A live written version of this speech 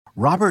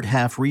Robert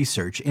Half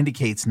research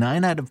indicates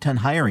 9 out of 10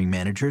 hiring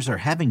managers are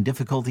having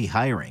difficulty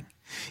hiring.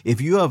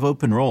 If you have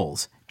open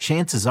roles,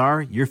 chances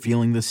are you're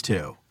feeling this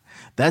too.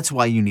 That's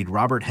why you need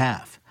Robert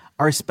Half.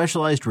 Our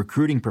specialized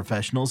recruiting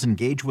professionals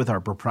engage with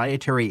our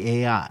proprietary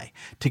AI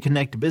to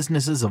connect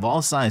businesses of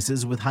all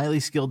sizes with highly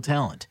skilled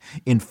talent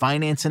in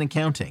finance and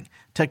accounting,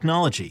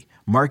 technology,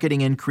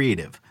 marketing and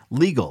creative,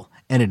 legal,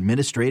 and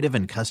administrative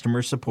and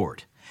customer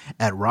support.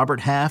 At Robert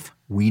Half,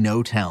 we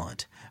know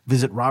talent.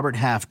 Visit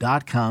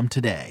roberthalf.com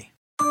today.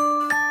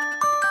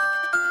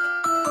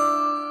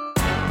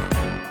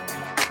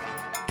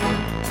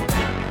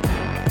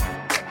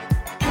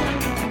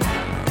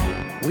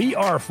 We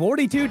are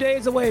 42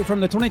 days away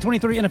from the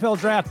 2023 NFL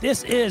Draft.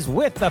 This is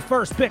With the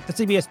First Pick, the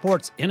CBS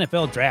Sports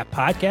NFL Draft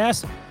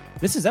Podcast.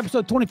 This is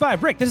episode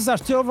 25. Rick, this is our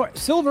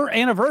silver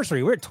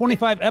anniversary. We're at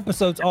 25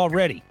 episodes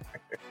already.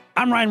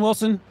 I'm Ryan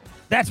Wilson.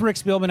 That's Rick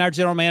Spielman, our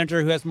general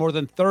manager, who has more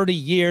than 30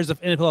 years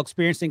of NFL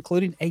experience,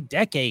 including a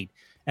decade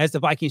as the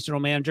Vikings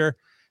general manager.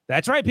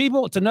 That's right,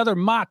 people. It's another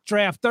mock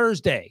draft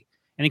Thursday.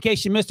 And in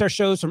case you missed our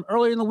shows from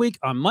earlier in the week,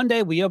 on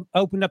Monday, we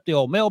opened up the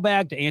old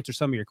mailbag to answer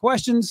some of your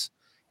questions.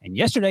 And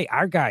yesterday,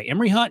 our guy,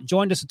 Emery Hunt,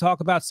 joined us to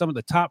talk about some of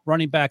the top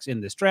running backs in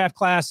this draft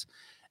class.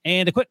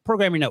 And a quick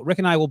programming note, Rick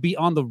and I will be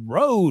on the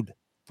road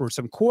for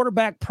some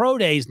quarterback pro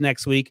days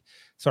next week.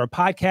 So our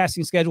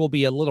podcasting schedule will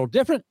be a little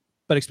different,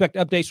 but expect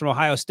updates from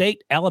Ohio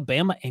State,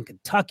 Alabama, and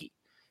Kentucky.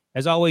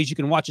 As always, you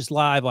can watch us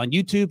live on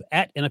YouTube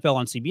at NFL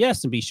on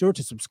CBS, and be sure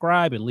to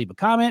subscribe and leave a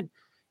comment.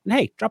 And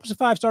hey, drop us a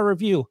 5-star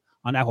review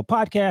on Apple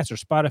Podcasts or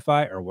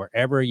Spotify or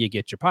wherever you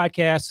get your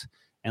podcasts.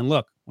 And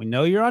look, we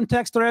know you're on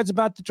text threads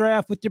about the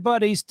draft with your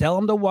buddies. Tell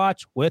them to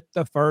watch With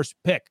the First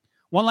Pick.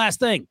 One last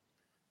thing.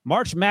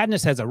 March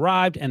Madness has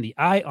arrived, and the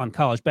Eye on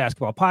College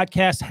Basketball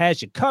podcast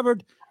has you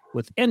covered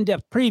with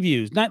in-depth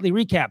previews, nightly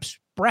recaps,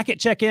 bracket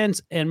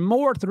check-ins, and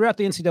more throughout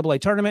the NCAA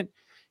tournament.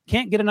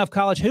 Can't get enough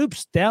college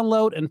hoops?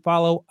 Download and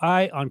follow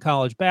Eye on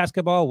College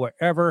Basketball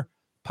wherever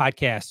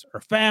podcasts are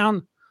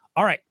found.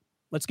 All right,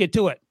 let's get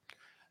to it.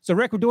 So,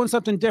 Rick, we're doing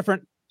something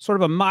different, sort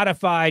of a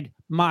modified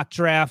mock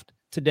draft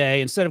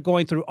today. Instead of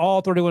going through all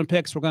 31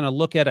 picks, we're going to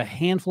look at a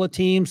handful of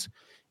teams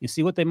and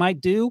see what they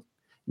might do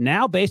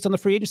now based on the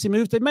free agency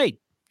moves they've made.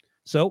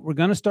 So we're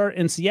going to start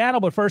in Seattle,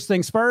 but first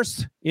things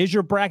first, is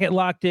your bracket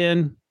locked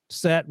in,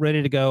 set,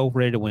 ready to go,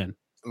 ready to win?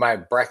 My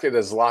bracket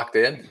is locked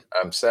in.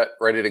 I'm set,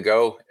 ready to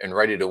go, and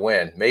ready to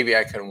win. Maybe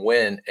I can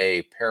win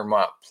a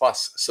Paramount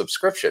Plus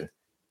subscription.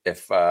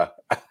 If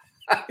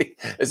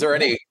is there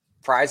any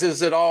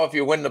prizes at all if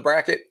you win the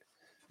bracket?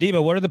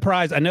 Debo, what are the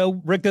prizes? I know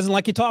Rick doesn't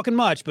like you talking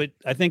much, but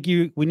I think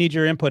we need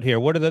your input here.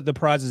 What are the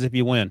prizes if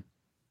you win?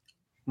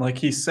 Like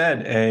he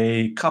said,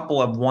 a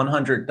couple of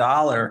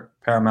 $100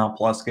 Paramount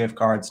Plus gift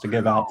cards to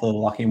give out to the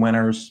lucky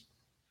winners.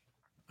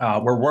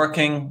 We're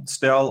working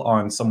still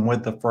on some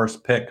With the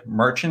First Pick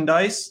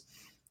merchandise,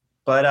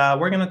 but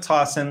we're going to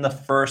toss in the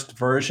first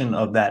version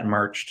of that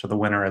merch to the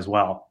winner as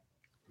well.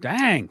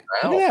 Dang.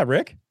 Wow. Look at that,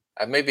 Rick.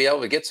 I may be able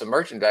to get some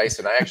merchandise,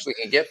 and I actually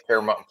can get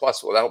Paramount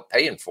Plus without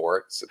paying for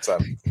it. Since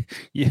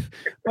yeah.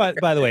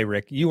 By the way,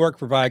 Rick, you work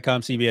for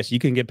Viacom CBS. You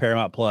can get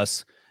Paramount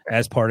Plus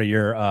as part of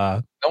your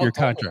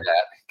contract.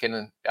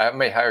 I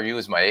may hire you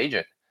as my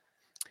agent.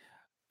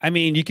 I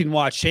mean, you can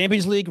watch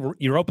Champions League,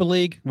 Europa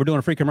League. We're doing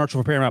a free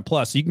commercial for Paramount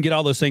Plus. So you can get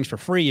all those things for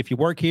free if you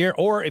work here,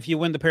 or if you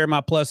win the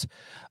Paramount Plus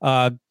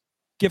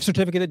gift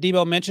certificate that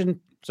Debo mentioned.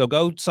 So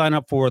go sign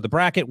up for the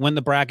bracket, win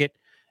the bracket,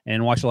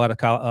 and watch a lot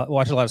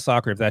of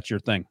soccer if that's your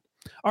thing.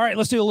 All right,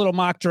 let's do a little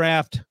mock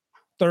draft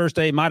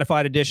Thursday,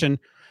 modified edition.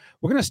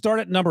 We're going to start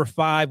at number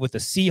 5 with the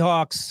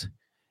Seahawks.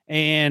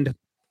 And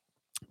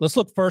let's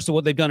look first at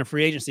what they've done in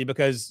free agency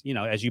because, you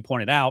know, as you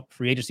pointed out,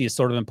 free agency is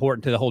sort of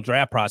important to the whole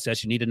draft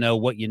process. You need to know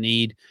what you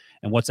need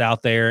and what's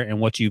out there and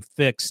what you've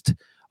fixed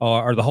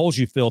or the holes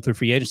you filled through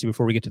free agency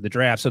before we get to the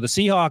draft. So the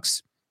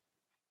Seahawks,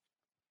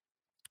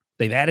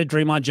 they've added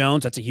Draymond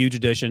Jones. That's a huge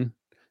addition.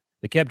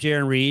 They kept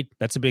Jaron Reed.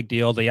 That's a big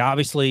deal. They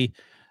obviously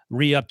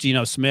re-upped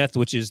Geno Smith,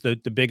 which is the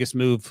biggest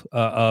move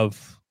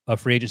of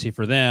free agency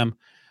for them.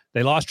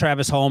 They lost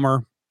Travis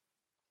Homer.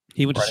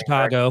 He went to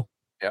Chicago.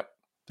 Yep.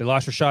 They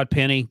lost Rashad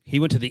Penny. He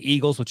went to the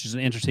Eagles, which is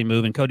an interesting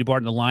move. And Cody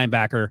Barton, the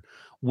linebacker,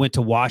 went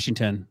to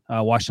Washington.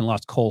 Washington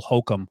lost Cole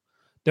Holcomb,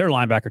 their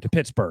linebacker, to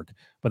Pittsburgh.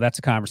 But that's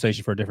a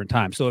conversation for a different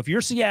time. So if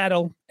you're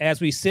Seattle,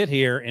 as we sit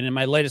here, and in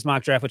my latest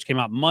mock draft, which came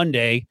out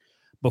Monday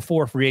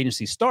before free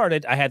agency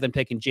started, I had them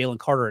taking Jalen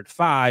Carter at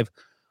 5.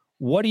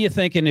 What are you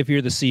thinking if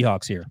you're the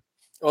Seahawks here?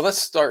 Well,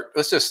 let's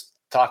just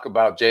talk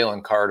about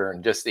Jalen Carter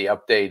and just the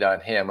update on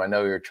him. I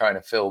know you're trying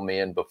to fill me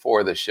in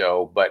before the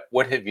show, but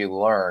what have you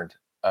learned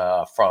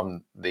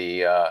from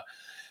the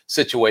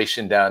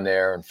situation down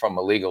there and from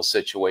a legal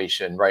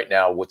situation right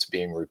now, what's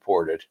being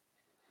reported?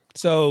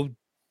 So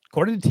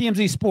according to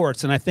TMZ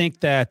Sports, and I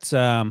think that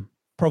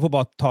Pro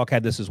Football Talk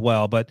had this as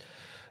well, but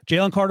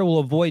Jalen Carter will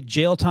avoid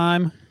jail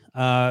time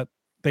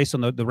based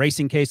on the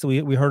racing case that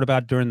we heard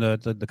about during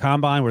the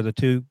combine where the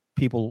two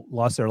people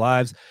lost their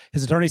lives.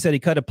 His attorney said he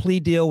cut a plea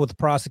deal with the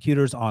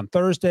prosecutors on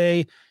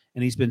Thursday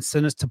and he's been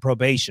sentenced to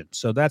probation.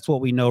 So that's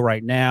what we know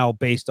right now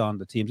based on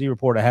the TMZ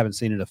report. I haven't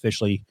seen it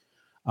officially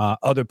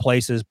other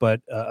places,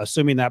 but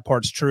assuming that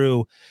part's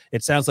true,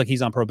 it sounds like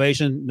he's on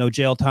probation, no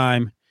jail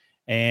time,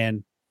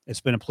 and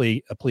it's been a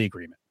plea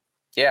agreement.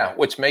 Yeah,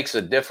 which makes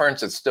a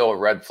difference. It's still a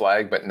red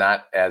flag, but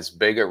not as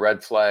big a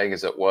red flag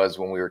as it was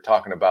when we were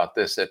talking about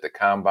this at the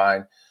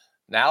combine.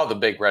 Now the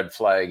big red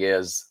flag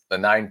is the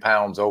 9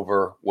 pounds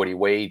over what he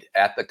weighed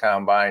at the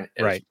combine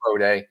in his pro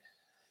day.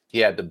 He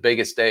had the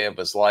biggest day of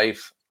his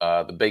life,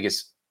 the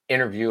biggest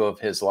interview of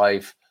his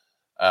life.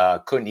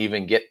 Couldn't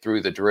even get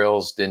through the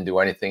drills, didn't do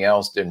anything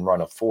else, didn't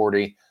run a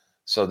 40.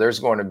 So there's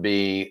going to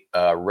be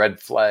red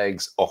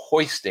flags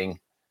hoisting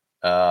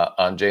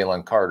on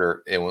Jalen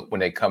Carter when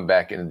they come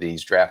back into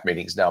these draft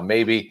meetings. Now,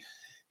 maybe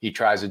he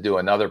tries to do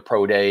another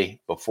pro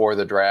day before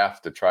the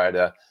draft to try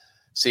to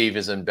see if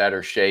he's in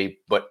better shape.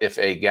 But if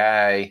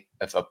a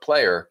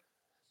player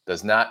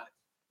does not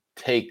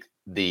take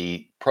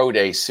the pro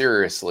day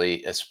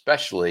seriously,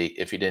 especially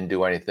if he didn't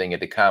do anything at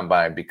the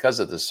combine because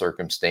of the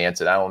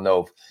circumstance, and I don't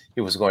know if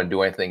he was going to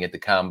do anything at the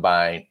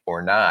combine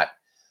or not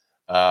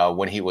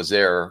when he was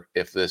there,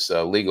 if this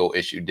legal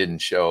issue didn't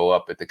show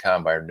up at the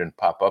combine or didn't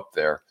pop up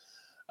there.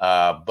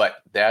 But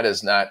that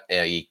is not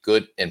a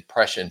good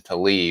impression to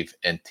leave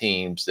in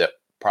teams that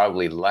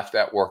probably left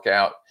that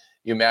workout.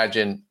 You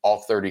imagine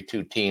all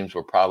 32 teams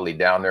were probably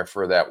down there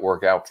for that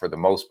workout for the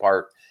most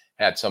part,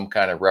 had some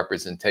kind of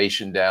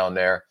representation down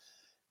there.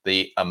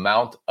 The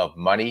amount of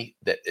money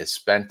that is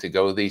spent to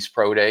go to these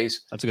pro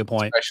days. That's a good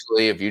point.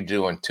 Especially if you're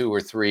doing 2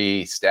 or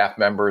 3 staff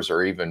members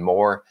or even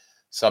more.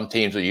 Some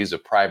teams will use a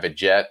private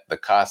jet. The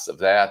cost of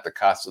that, the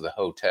cost of the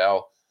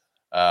hotel,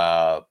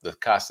 the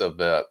cost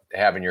of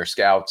having your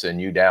scouts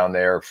and you down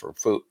there for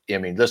food. I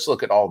mean, let's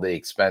look at all the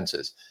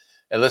expenses.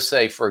 And let's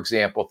say, for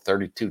example,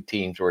 32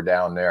 teams were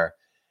down there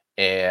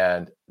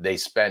and they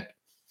spent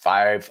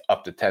 $5,000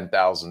 up to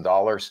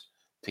 $10,000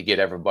 to get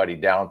everybody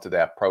down to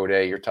that pro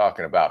day. You're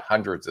talking about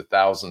hundreds of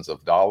thousands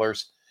of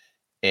dollars.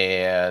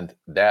 And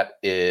that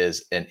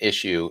is an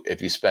issue if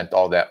you spent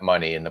all that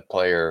money and the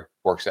player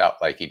works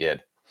out like he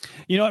did.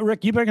 You know what,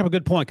 Rick, you bring up a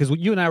good point, because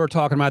you and I were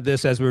talking about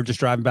this as we were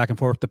just driving back and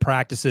forth to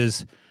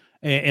practices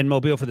in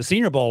Mobile for the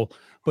Senior Bowl.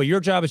 But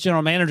your job as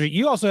general manager,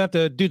 you also have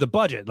to do the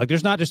budget. Like,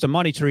 there's not just a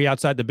money tree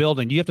outside the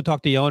building. You have to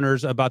talk to the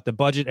owners about the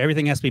budget.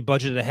 Everything has to be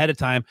budgeted ahead of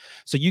time.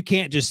 So you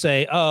can't just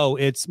say, oh,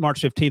 it's March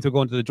 15th. We're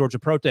going to the Georgia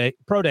Pro Day.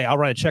 I'll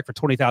write a check for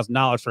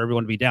 $20,000 for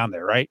everyone to be down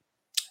there, right?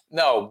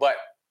 No, but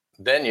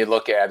then you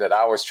look at it. I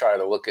always try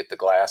to look at the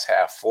glass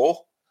half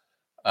full.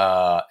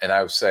 And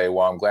I would say,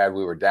 well, I'm glad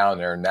we were down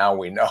there. Now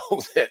we know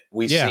that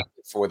we see it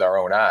with our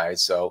own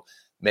eyes. So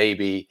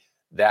maybe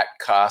that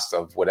cost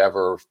of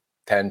whatever,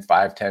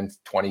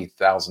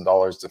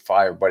 $20,000 to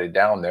fly everybody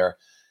down there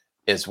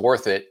is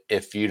worth it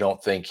if you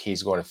don't think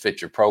he's going to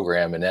fit your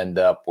program and end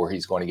up where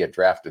he's going to get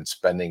drafted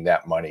spending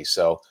that money.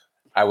 So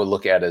I would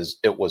look at it as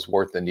it was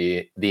worth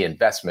the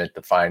investment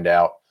to find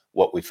out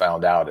what we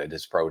found out at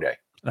his pro day.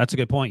 That's a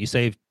good point. You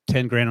save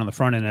 10 grand on the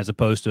front end as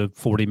opposed to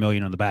 40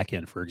 million on the back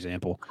end, for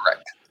example.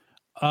 Correct.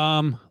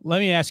 Let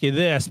me ask you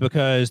this,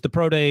 because the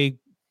pro day,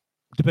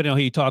 depending on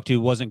who you talk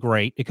to, wasn't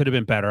great. It could have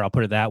been better. I'll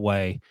put it that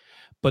way.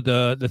 But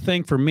the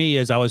thing for me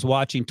is I was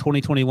watching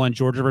 2021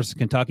 Georgia versus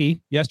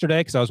Kentucky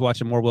yesterday, because I was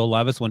watching more Will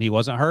Levis when he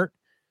wasn't hurt.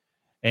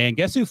 And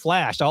guess who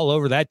flashed all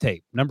over that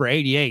tape? Number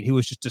 88, who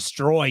was just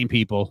destroying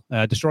people,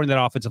 destroying that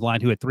offensive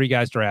line, who had 3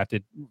 guys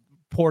drafted.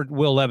 Poor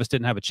Will Levis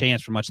didn't have a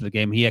chance for much of the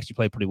game. He actually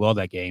played pretty well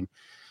that game.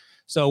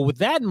 So with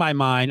that in my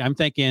mind, I'm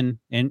thinking,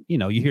 and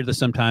you hear this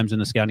sometimes in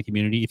the scouting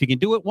community, if you can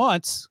do it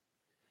once,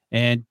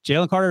 and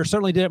Jalen Carter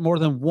certainly did it more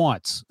than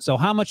once. So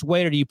how much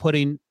weight are you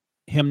putting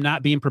him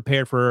not being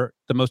prepared for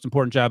the most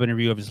important job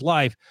interview of his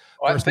life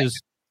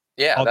versus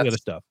all the other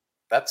stuff?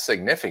 That's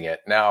significant.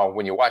 Now,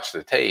 when you watch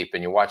the tape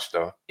and you watch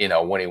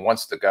when he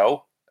wants to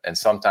go, and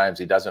sometimes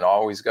he doesn't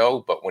always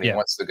go, but when he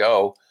wants to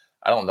go,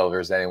 I don't know if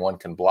there's anyone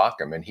can block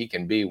him, and he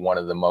can be one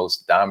of the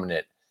most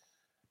dominant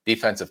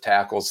defensive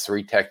tackles,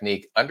 3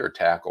 technique under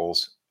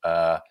tackles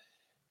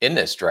in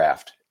this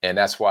draft. And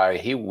that's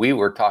why we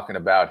were talking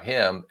about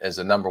him as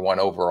a number 1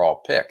 overall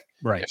pick.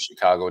 Right. If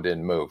Chicago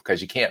didn't move,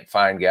 because you can't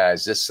find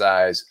guys this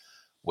size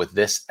with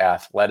this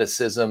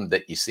athleticism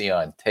that you see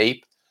on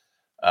tape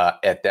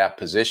at that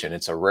position.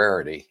 It's a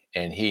rarity.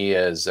 And he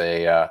is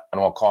I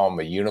don't want to call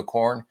him a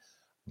unicorn,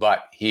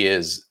 but he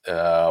is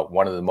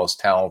one of the most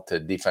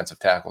talented defensive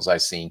tackles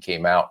I've seen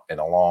came out in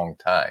a long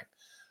time.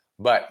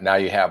 But now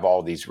you have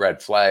all these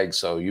red flags,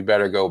 so you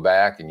better go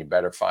back and you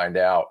better find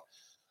out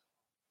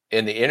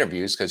in the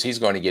interviews, because he's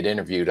going to get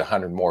interviewed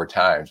 100 more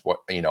times.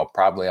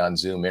 Probably on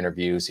Zoom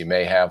interviews. He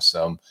may have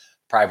some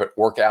private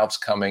workouts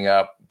coming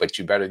up, but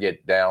you better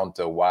get down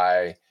to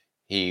why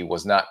he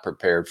was not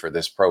prepared for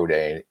this pro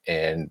day.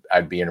 And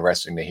I'd be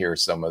interested to hear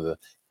some of the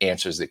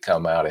answers that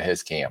come out of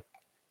his camp.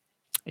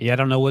 Yeah, I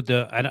don't know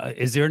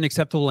is there an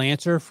acceptable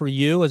answer for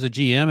you as a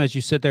GM as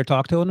you sit there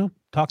talking to him?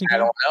 I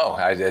don't know.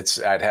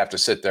 I'd have to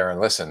sit there and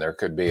listen. There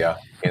could be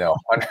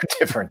 100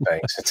 different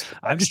things.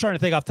 I'm just trying to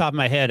think off the top of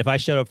my head. If I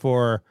showed up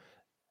for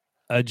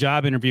a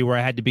job interview where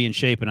I had to be in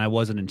shape and I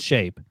wasn't in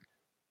shape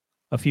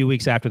a few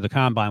weeks after the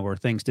combine where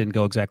things didn't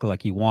go exactly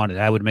like he wanted,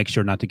 I would make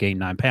sure not to gain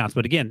 9 pounds.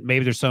 But again,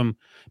 maybe there's some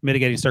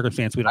mitigating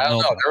circumstance we don't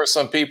know. There were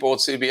some people at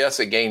CBS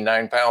that gained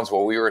 9 pounds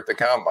while we were at the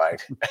combine.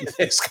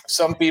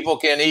 Some people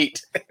can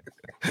eat.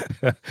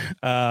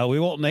 We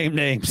won't name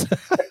names.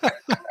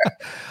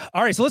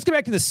 All right, so let's get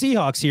back to the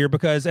Seahawks here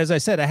because, as I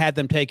said, I had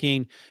them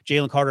taking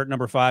Jalen Carter at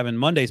number 5 in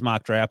Monday's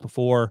mock draft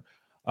before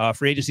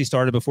free agency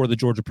started, before the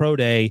Georgia Pro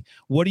Day.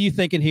 What are you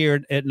thinking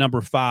here at number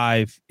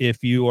 5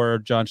 if you are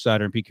John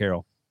Schneider and Pete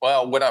Carroll?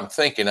 Well, what I'm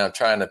thinking, I'm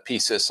trying to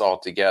piece this all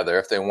together.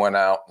 If they went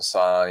out and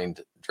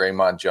signed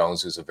Draymond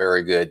Jones, who's a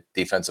very good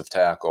defensive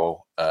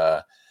tackle,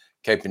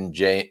 keeping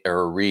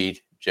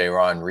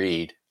Jaron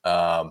Reed,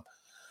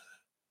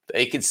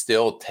 they could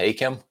still take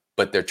him,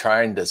 but they're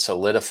trying to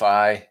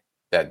solidify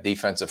that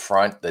defensive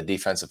front, the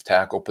defensive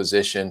tackle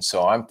position.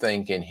 So I'm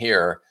thinking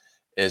here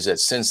is that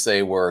since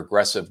they were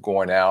aggressive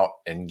going out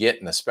and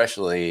getting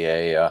especially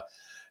a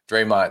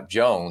Draymond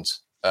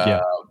Jones,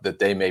 that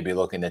they may be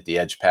looking at the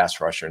edge pass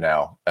rusher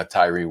now,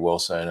 Tyree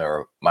Wilson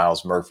or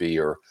Miles Murphy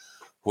or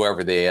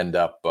whoever they end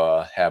up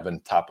having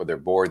top of their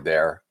board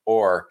there.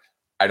 Or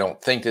I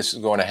don't think this is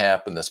going to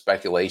happen. The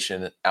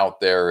speculation out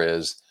there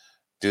is,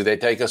 do they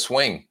take a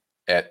swing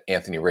at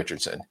Anthony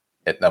Richardson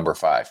at number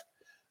 5?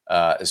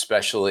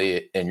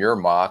 Especially in your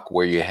mock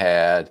where you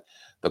had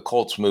the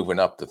Colts moving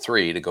up to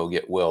 3 to go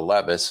get Will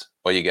Levis.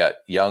 Well, you got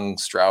Young,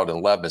 Stroud,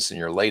 and Levis in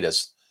your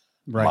latest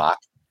mock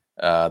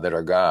that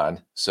are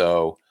gone.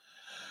 So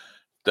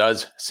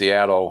does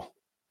Seattle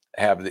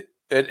have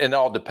it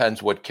all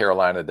depends what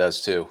Carolina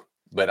does too.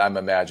 But I'm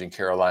imagining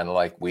Carolina,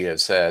 like we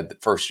have said,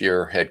 first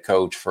year head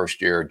coach,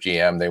 first year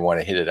GM, they want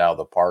to hit it out of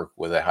the park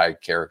with a high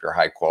character,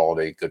 high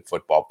quality, good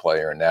football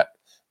player. And that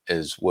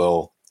is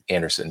Will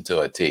Anderson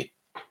to a T.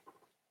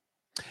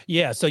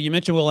 Yeah. So you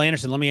mentioned Will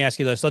Anderson. Let me ask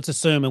you this. Let's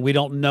assume, and we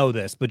don't know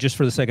this, but just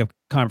for the sake of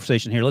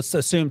conversation here, let's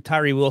assume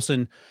Tyree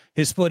Wilson,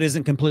 his foot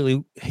isn't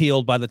completely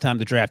healed by the time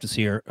the draft is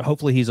here.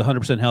 Hopefully he's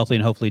 100% healthy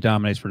and hopefully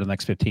dominates for the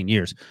next 15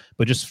 years.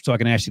 But just so I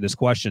can ask you this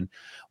question,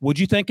 would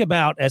you think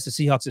about, as the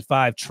Seahawks at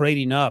 5,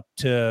 trading up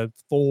to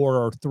 4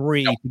 or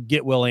 3 to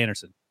get Will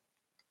Anderson?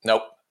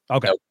 Nope.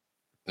 Okay. Nope.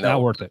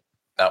 Not worth it.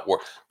 Not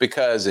worth,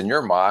 because in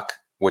your mock,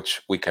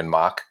 which we can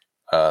mock,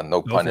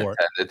 no pun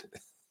intended,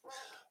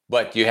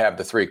 but you have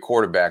the 3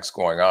 quarterbacks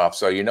going off.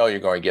 So you know you're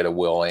going to get a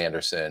Will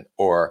Anderson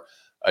or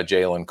a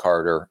Jalen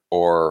Carter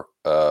or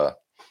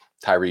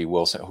Tyree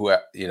Wilson, who,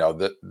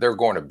 they're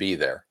going to be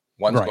there.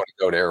 One's going to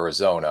go to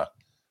Arizona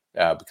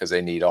because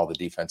they need all the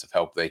defensive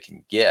help they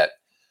can get.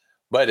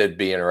 But it'd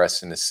be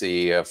interesting to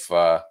see if,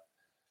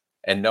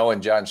 and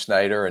knowing John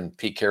Schneider and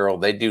Pete Carroll,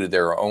 they do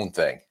their own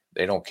thing.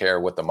 They don't care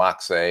what the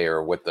mocks say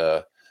or what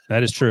the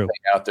that is true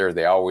out there.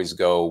 They always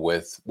go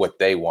with what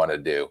they want to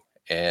do.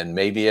 And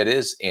maybe it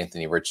is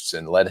Anthony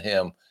Richardson. Let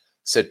him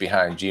sit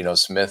behind Geno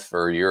Smith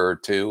for a year or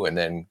 2 and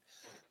then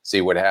see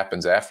what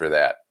happens after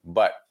that.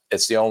 But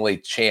it's the only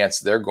chance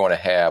they're going to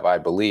have, I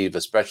believe,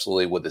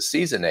 especially with the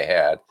season they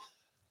had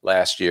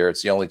last year.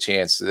 It's the only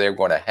chance they're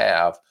going to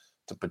have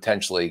to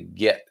potentially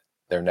get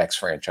their next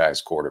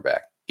franchise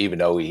quarterback, even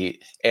though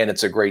and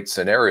it's a great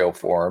scenario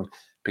for him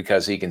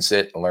because he can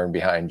sit and learn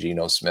behind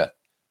Geno Smith.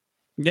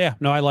 Yeah,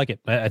 no, I like it.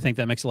 I think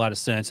that makes a lot of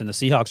sense. And the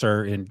Seahawks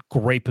are in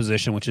great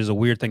position, which is a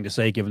weird thing to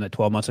say, given that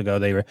 12 months ago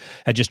they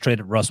had just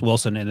traded Russ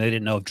Wilson, and they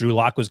didn't know if Drew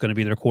Lock was going to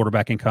be their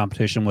quarterback in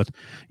competition with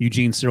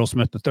Eugene Cyril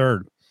Smith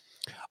III.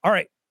 All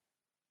right.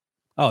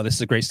 Oh, this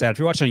is a great stat. If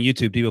you're watching on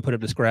YouTube, Devo put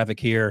up this graphic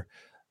here.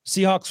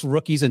 Seahawks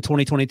rookies in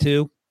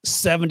 2022,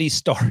 70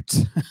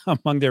 starts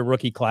among their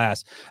rookie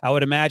class. I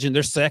would imagine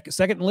they're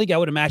second in the league. I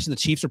would imagine the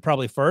Chiefs are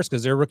probably first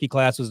because their rookie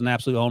class was an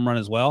absolute home run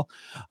as well.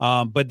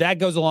 But that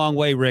goes a long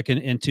way, Rick,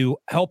 into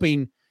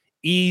helping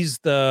ease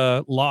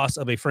the loss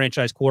of a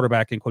franchise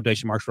quarterback, in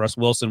quotation marks, Russ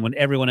Wilson, when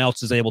everyone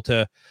else is able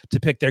to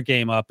pick their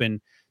game up. And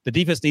the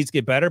defense needs to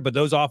get better, but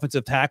those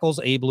offensive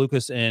tackles, Abe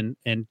Lucas and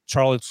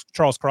Charles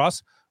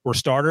Cross, were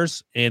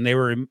starters, and they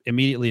were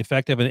immediately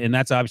effective. And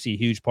that's obviously a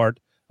huge part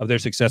of their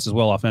success as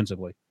well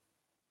offensively.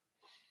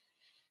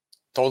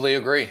 Totally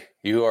agree.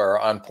 You are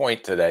on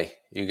point today.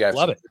 You got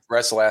some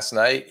rest last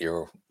night.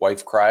 Your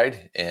wife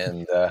cried,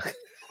 and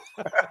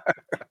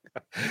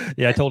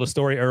yeah, I told a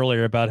story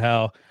earlier about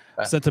how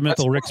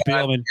sentimental Rick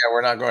Spielman. Yeah,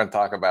 we're not going to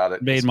talk about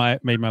it. Made my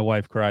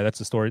wife cry. That's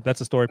a story. That's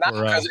a story not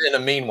for because in a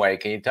mean way.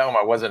 Can you tell him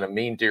I wasn't a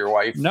mean to your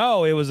wife?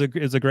 No, it was a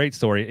great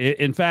story.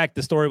 In fact,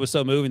 the story was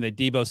so moving that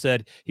Debo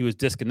said he was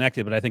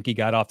disconnected, but I think he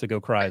got off to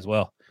go cry as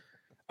well.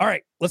 All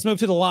right, let's move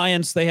to the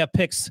Lions. They have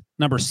picks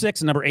number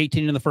 6 and number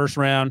 18 in the first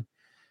round.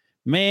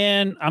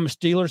 Man, I'm a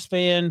Steelers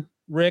fan,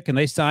 Rick, and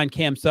they signed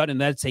Cam Sutton.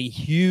 That's a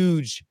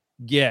huge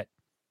get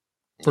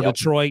for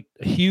Detroit,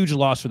 a huge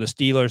loss for the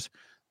Steelers.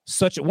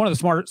 One of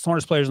the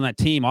smartest players on that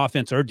team,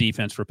 offense or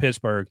defense for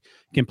Pittsburgh,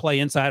 can play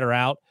inside or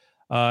out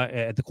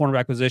at the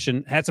cornerback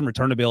position. Had some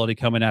return ability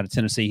coming out of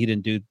Tennessee. He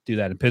didn't do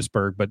that in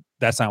Pittsburgh, but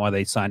that's not why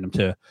they signed him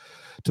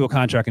to a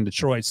contract in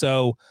Detroit.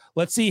 So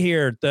let's see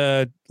here.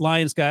 The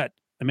Lions got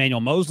Emmanuel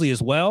Mosley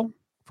as well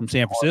from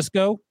San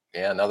Francisco.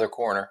 Yeah, another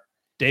corner.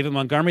 David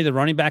Montgomery, the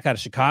running back out of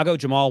Chicago.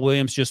 Jamal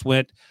Williams just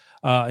went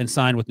and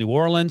signed with New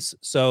Orleans.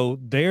 So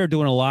they're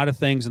doing a lot of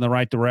things in the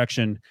right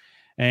direction.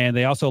 And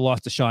they also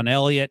lost to Sean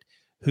Elliott,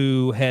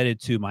 who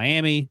headed to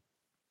Miami.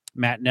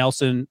 Matt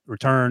Nelson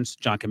returns.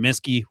 John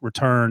Kaminsky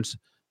returns,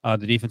 the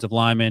defensive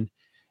lineman.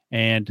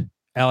 And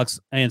Alex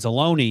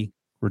Anzalone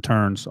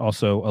returns,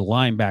 also a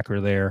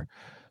linebacker there.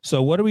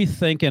 So what are we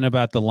thinking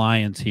about the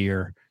Lions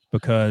here?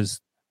 Because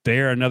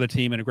they're another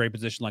team in a great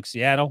position like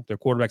Seattle. Their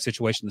quarterback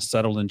situation is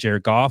settled in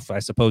Jared Goff. I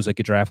suppose they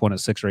could draft one at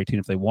 6 or 18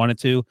 if they wanted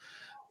to.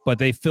 But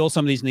they fill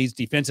some of these needs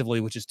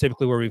defensively, which is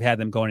typically where we've had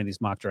them going in these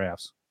mock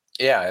drafts.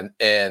 Yeah,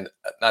 and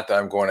not that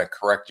I'm going to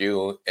correct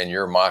you in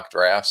your mock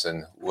drafts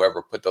and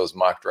whoever put those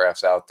mock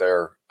drafts out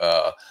there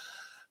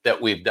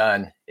that we've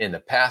done in the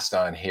past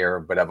on here,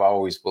 but I've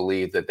always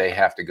believed that they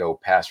have to go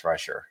pass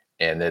rusher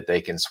and that they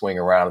can swing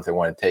around if they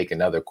want to take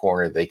another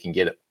corner. They can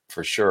get it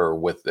for sure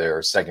with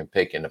their second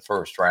pick in the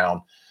first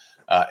round.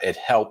 It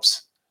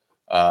helps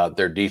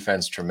their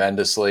defense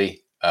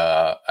tremendously.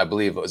 I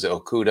believe it was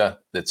Okuda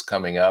that's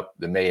coming up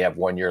that may have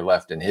 1 year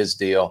left in his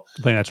deal.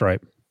 I think that's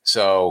right.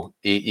 So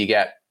you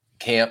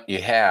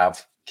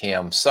have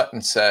Cam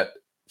Sutton set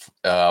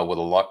with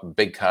a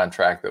big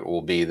contract that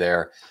will be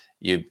there.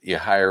 You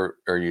hire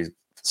or you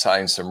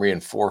sign some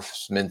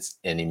reinforcements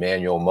in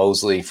Emmanuel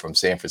Mosley from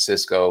San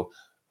Francisco,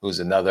 who's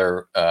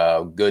another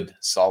good,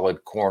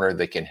 solid corner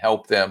that can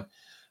help them.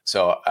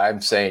 So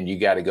I'm saying you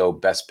got to go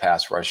best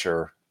pass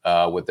rusher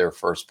with their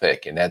first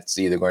pick, and that's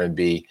either going to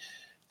be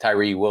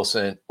Tyree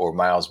Wilson or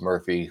Miles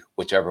Murphy,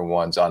 whichever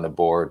one's on the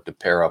board to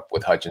pair up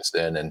with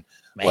Hutchinson, and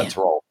let's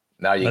roll.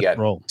 Now you got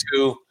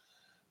two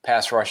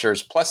pass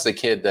rushers plus the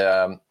kid,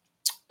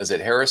 is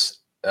it Harris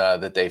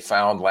that they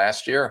found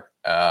last year?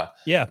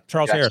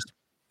 Charles Harris.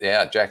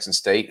 Yeah, Jackson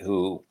State,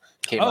 who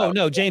came out. Oh,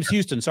 no, James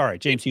Houston. Sorry,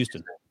 James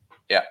Houston.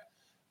 Yeah,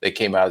 they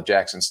came out of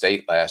Jackson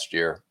State last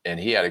year, and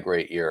he had a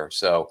great year.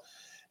 So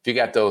if you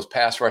got those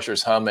pass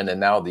rushers humming and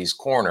now these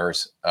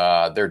corners,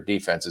 their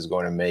defense is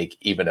going to make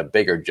even a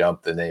bigger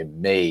jump than they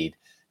made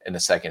in the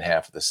second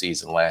half of the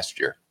season last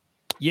year.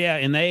 Yeah,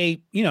 and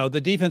they,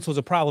 the defense was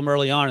a problem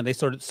early on, and they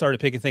started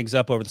picking things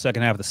up over the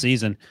second half of the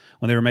season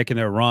when they were making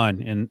their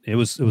run, and it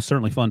was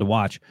certainly fun to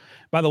watch.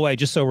 By the way,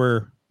 just so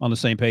we're on the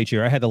same page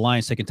here, I had the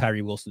Lions taking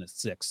Tyree Wilson at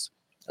 6.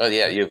 Oh,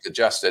 yeah, you've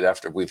adjusted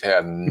after we've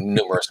had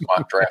numerous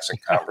mock drafts and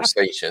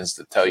conversations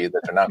to tell you that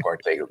they're not going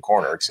to take a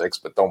corner at 6,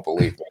 but don't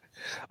believe me.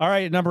 All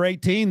right, at number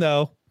 18,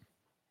 though,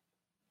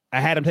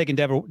 I had him taking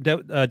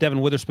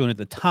Devin Witherspoon at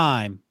the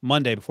time,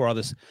 Monday, before all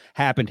this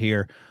happened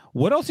here.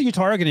 What else are you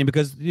targeting?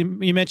 Because you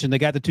mentioned they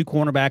got the two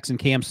cornerbacks in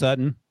Cam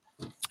Sutton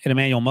and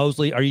Emmanuel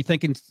Mosley. Are you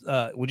thinking,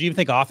 would you even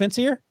think offense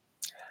here?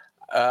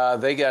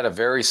 They got a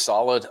very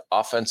solid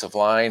offensive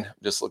line.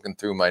 Just looking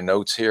through my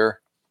notes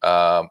here.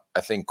 I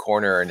think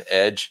corner and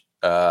edge.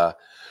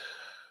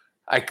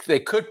 They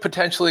could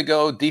potentially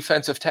go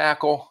defensive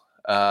tackle,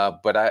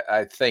 but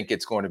I think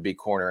it's going to be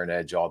corner and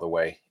edge all the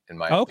way in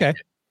my opinion.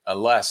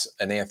 Unless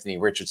an Anthony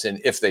Richardson,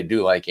 if they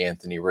do like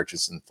Anthony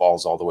Richardson,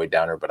 falls all the way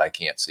down there, but I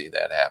can't see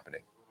that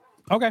happening.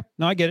 Okay.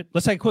 No, I get it.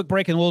 Let's take a quick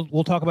break and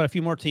we'll talk about a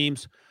few more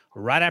teams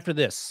right after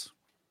this.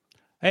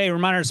 Hey,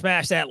 reminder to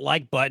smash that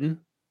like button.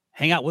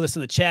 Hang out with us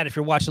in the chat if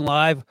you're watching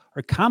live,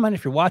 or comment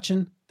if you're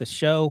watching the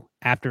show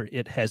after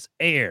it has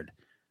aired.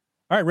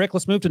 All right, Rick,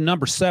 let's move to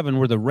number 7,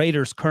 where the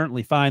Raiders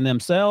currently find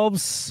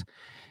themselves.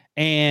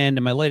 And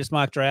in my latest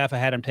mock draft, I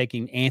had them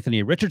taking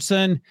Anthony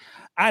Richardson.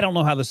 I don't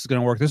know how this is going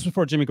to work. This was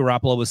before Jimmy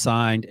Garoppolo was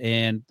signed,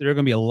 and there are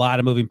going to be a lot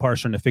of moving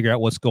parts trying to figure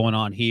out what's going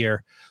on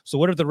here. So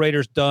what have the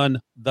Raiders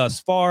done thus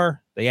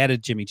far? They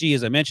added Jimmy G,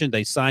 as I mentioned.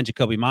 They signed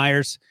Jacoby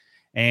Myers,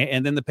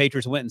 and then the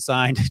Patriots went and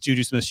signed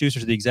Juju Smith-Schuster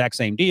to the exact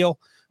same deal,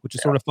 which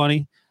is sort of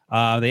funny.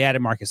 They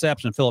added Marcus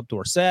Epps and Philip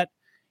Dorsett,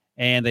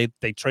 and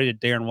they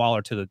traded Darren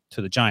Waller to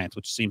the Giants,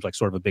 which seems like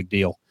sort of a big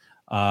deal,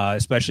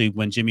 especially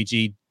when Jimmy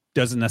G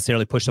doesn't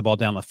necessarily push the ball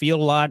down the field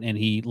a lot, and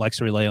he likes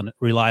to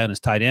rely on his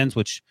tight ends,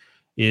 which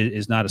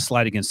is not a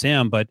slight against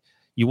him, but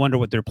you wonder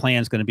what their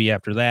plan is going to be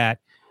after that.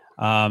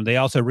 They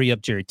also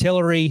re-upped Jerry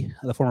Tillery,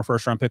 the former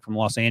first-round pick from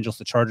Los Angeles.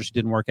 The Chargers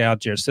didn't work out.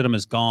 Jared Stidham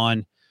is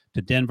gone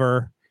to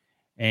Denver.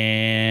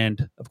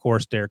 And, of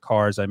course, Derek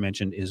Carr, as I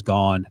mentioned, is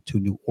gone to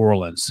New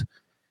Orleans.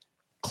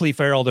 Cleve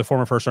Farrell, the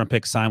former first-round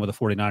pick, signed with the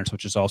 49ers,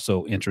 which is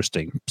also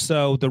interesting.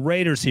 So the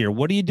Raiders here,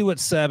 what do you do at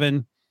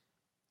 7?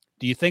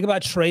 Do you think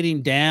about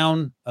trading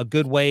down a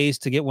good ways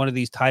to get one of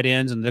these tight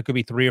ends, and there could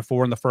be 3 or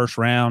 4 in the first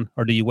round,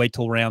 or do you wait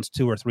till rounds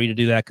 2 or 3 to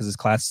do that because this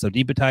class is so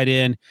deep at tight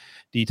end?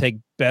 Do you take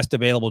best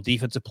available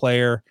defensive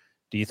player?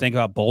 Do you think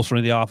about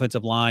bolstering the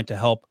offensive line to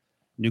help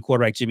new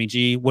quarterback Jimmy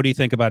G? What do you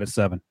think about at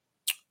 7?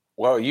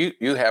 Well, you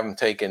haven't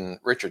taken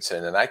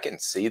Richardson, and I can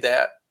see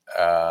that.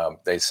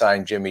 They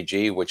signed Jimmy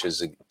G, which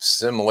is a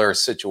similar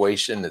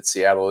situation that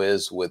Seattle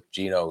is with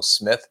Geno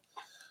Smith.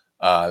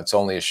 It's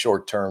only a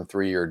short-term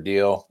 3-year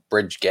deal,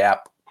 bridge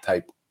gap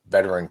type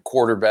veteran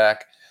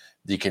quarterback.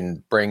 You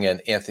can bring in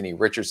Anthony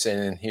Richardson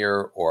in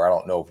here, or I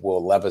don't know if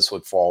Will Levis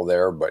would fall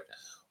there, but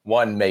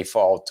one may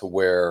fall to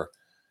where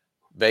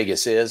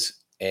Vegas is,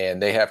 and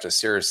they have to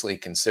seriously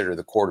consider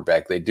the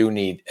quarterback. They do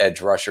need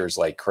edge rushers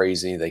like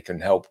crazy. They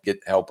can get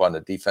help on the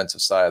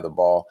defensive side of the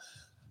ball.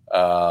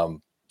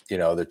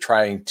 They're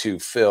trying to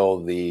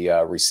fill the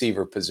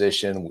receiver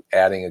position,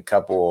 adding a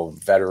couple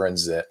of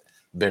veterans that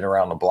been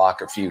around the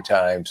block a few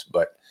times,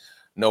 but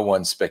no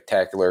one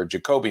spectacular.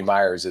 Jacoby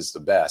Myers is the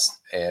best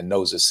and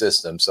knows the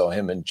system, so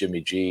him and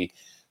Jimmy G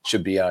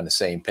should be on the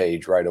same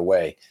page right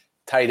away.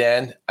 Tight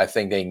end, I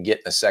think they can get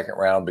in the second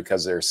round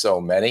because there's so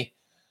many.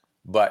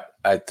 But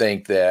I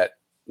think that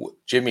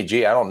Jimmy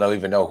G, I don't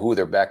even know who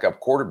their backup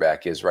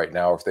quarterback is right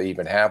now, if they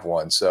even have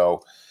one.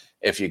 So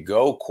if you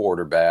go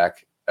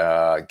quarterback,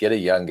 get a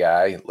young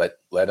guy,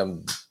 let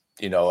him,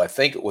 I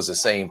think it was the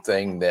same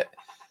thing that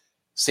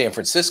San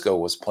Francisco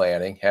was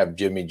planning, have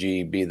Jimmy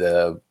G be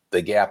the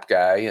gap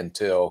guy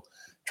until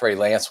Trey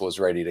Lance was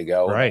ready to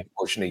go. Right.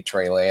 Unfortunately,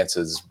 Trey Lance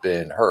has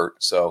been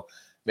hurt. So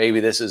maybe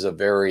this is a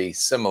very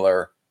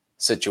similar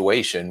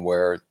situation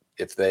where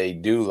if they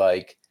do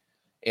like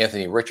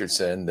Anthony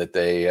Richardson, that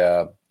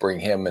they bring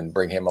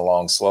him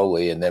along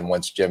slowly. And then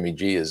once Jimmy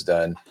G is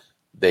done,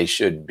 they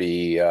should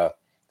be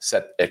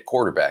set at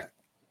quarterback.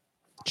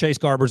 Chase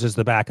Garbers is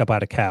the backup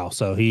out of Cal.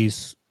 So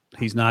he's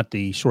not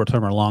the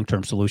short-term or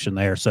long-term solution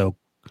there. So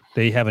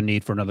they have a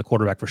need for another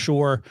quarterback for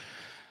sure.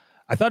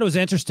 I thought it was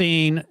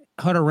interesting.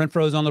 Hunter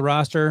Renfro's on the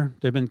roster.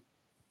 There have been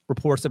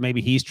reports that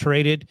maybe he's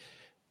traded.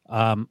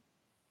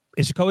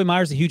 Is Jacoby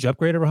Myers a huge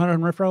upgrade over Hunter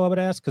Renfro, I would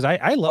ask? Because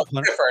I love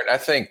Hunter. Different. I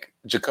think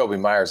Jacoby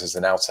Myers is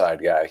an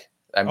outside guy.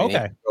 I mean, he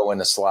can go in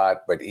the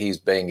slot, but he's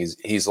big.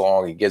 He's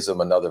long. He gives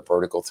them another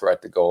vertical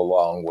threat to go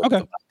along with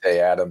Devontae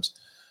Adams.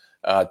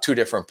 Two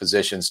different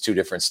positions, two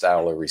different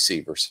style of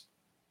receivers.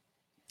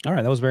 All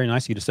right, that was very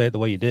nice of you to say it the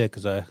way you did,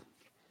 because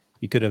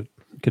you could have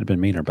been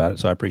meaner about it.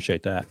 So I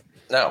appreciate that.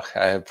 No,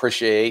 I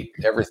appreciate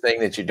everything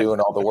that you do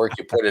and all the work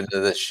you put into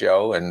this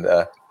show. And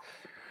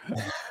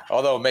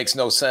although it makes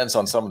no sense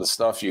on some of the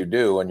stuff you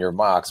do in your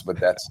mocks, but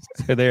that's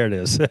there it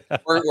is.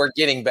 we're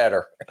getting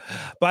better.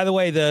 By the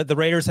way, the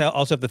Raiders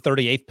also have the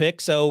 38th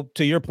pick. So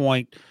to your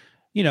point,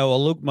 a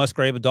Luke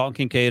Musgrave, a Dalton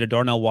Kincaid, a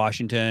Darnell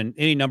Washington,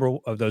 any number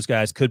of those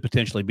guys could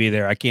potentially be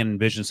there. I can't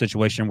envision a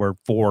situation where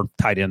 4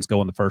 tight ends go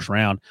in the first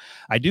round.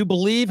 I do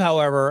believe,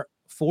 however,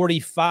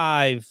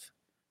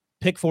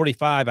 pick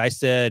 45, I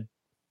said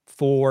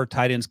 4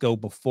 tight ends go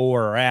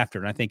before or after.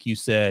 And I think you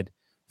said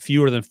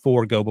fewer than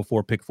 4 go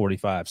before pick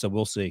 45. So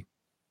we'll see.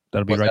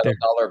 That'll be right there.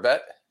 $1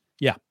 bet?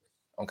 Yeah.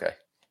 Okay.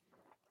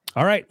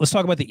 All right. Let's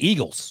talk about the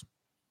Eagles.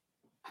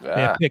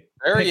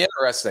 Very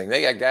interesting.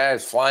 They got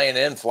guys flying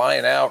in,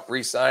 flying out,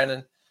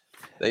 re-signing.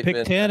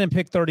 Pick 10 and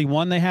pick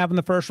 31 they have in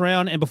the first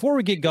round. And before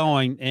we get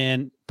going,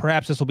 and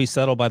perhaps this will be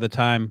settled by the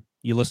time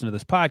you listen to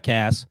this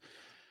podcast,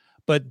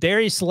 but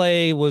Darius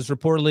Slay was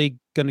reportedly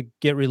going to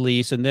get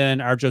released. And then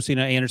our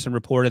Josina Anderson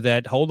reported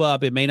that, hold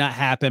up, it may not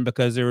happen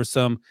because there was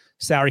some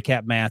salary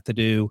cap math to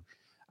do.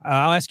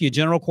 I'll ask you a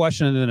general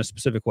question and then a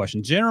specific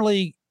question.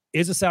 Generally,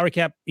 is a salary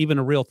cap even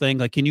a real thing?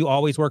 Like, can you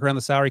always work around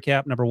the salary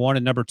cap, number one?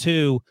 And number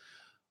two,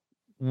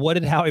 what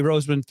did Howie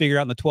Roseman figure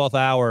out in the 12th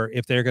hour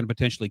if they're going to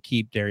potentially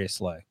keep Darius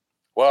Slay?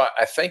 Well,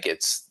 I think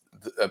it's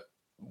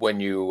when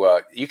you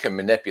can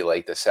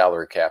manipulate the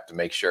salary cap to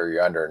make sure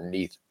you're under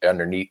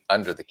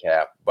the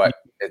cap, but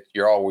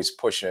you're always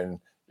pushing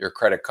your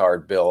credit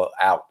card bill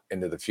out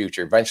into the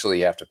future. Eventually,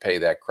 you have to pay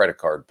that credit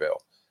card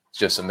bill. It's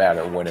just a matter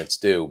of when it's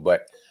due.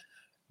 But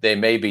they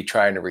may be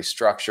trying to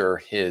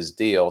restructure his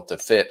deal to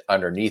fit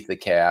underneath the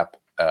cap.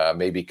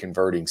 Maybe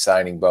converting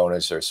signing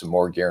bonus or some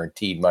more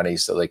guaranteed money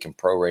so they can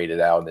prorate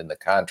it out in the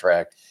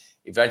contract.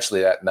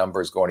 Eventually, that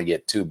number is going to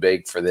get too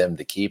big for them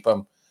to keep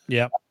him.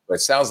 Yeah. But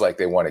it sounds like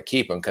they want to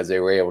keep him because they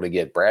were able to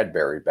get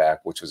Bradbury back,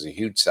 which was a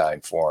huge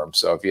sign for him.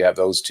 So if you have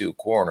those two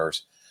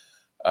corners,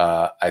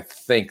 I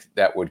think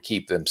that would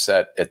keep them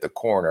set at the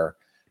corner.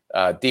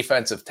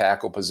 Defensive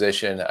tackle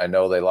position, I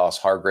know they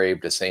lost Hargrave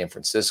to San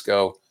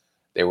Francisco.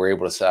 They were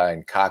able to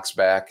sign Cox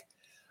back.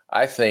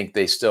 I think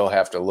they still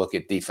have to look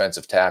at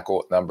defensive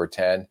tackle at number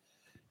 10.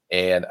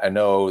 And I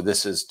know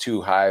this is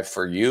too high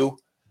for you,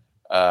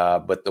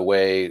 but the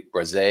way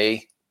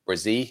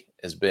Brazee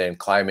has been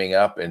climbing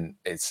up and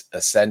it's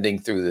ascending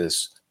through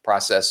this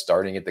process,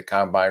 starting at the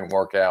combine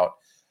workout,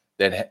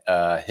 then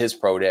his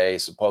pro day,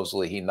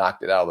 supposedly he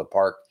knocked it out of the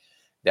park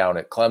down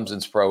at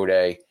Clemson's pro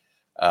day.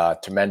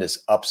 Tremendous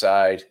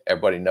upside.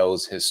 Everybody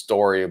knows his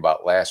story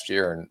about last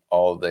year and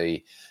all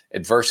the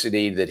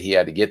adversity that he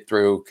had to get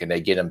through. Can they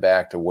get him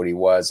back to what he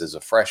was as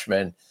a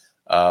freshman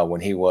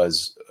when he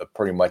was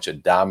pretty much a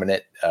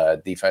dominant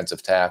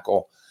defensive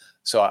tackle?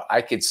 So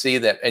I could see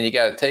that. And you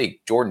got to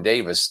take Jordan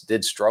Davis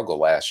did struggle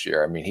last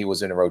year. I mean, he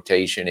was in a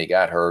rotation. He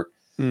got hurt.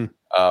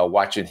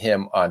 Watching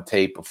him on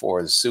tape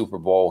before the Super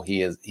Bowl,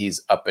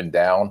 he's up and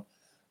down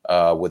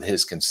with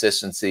his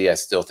consistency. I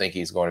still think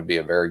he's going to be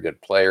a very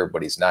good player,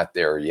 but he's not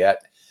there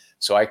yet.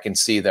 So I can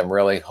see them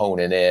really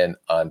honing in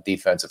on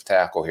defensive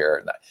tackle here.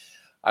 And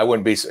I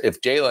wouldn't be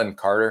if Jalen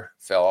Carter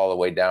fell all the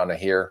way down to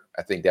here.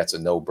 I think that's a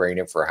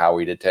no-brainer for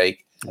Howie to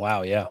take.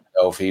 Wow, yeah. I don't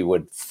know if he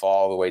would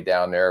fall all the way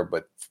down there,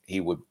 but he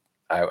would.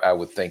 I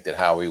would think that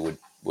Howie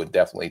would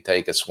definitely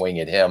take a swing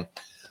at him.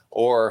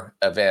 or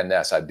a Van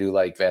Ness. I do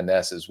like Van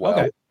Ness as well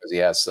because he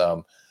has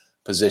some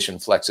position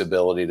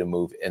flexibility to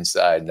move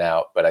inside and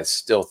out. But I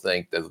still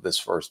think that this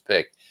first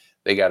pick,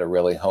 they got to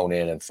really hone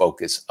in and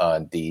focus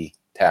on D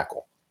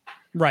tackle.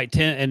 Right.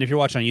 10. And if you're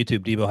watching on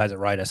YouTube, Debo has it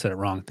right. I said it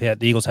wrong. The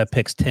Eagles have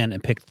picks 10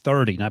 and pick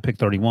 30, not pick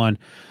 31.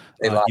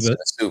 They lost in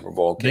the Super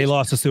Bowl. They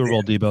lost the Super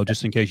Bowl, Debo,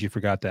 just in case you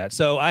forgot that.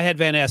 So I had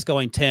Van Ness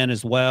going 10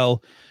 as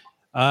well.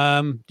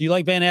 Do you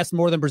like Van Ness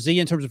more than Brzee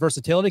in terms of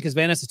versatility? Because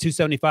Van Ness is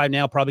 275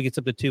 now, probably gets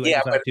up to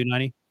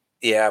 290.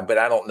 Yeah, but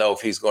I don't know if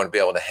he's going to be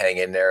able to hang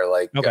in there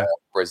like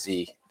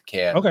Brzee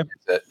can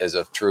as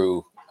a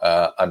true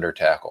under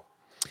tackle.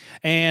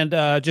 And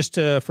just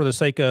for the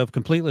sake of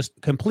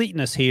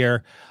completeness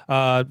here,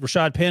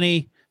 Rashad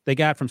Penny, they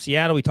got from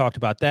Seattle. We talked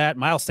about that.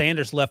 Miles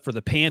Sanders left for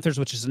the Panthers,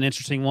 which is an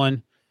interesting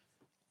one.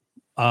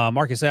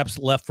 Marcus Epps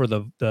left for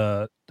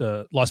the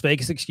Las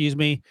Vegas,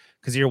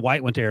 Kazir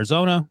White went to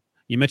Arizona.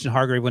 You mentioned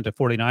Hargrave went to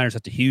 49ers.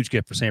 That's a huge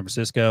gift for San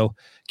Francisco.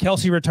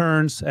 Kelsey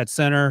returns at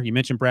center. You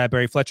mentioned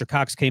Bradbury. Fletcher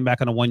Cox came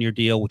back on a 1-year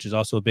deal, which is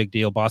also a big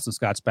deal. Boston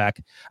Scott's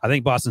back. I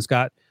think Boston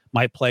Scott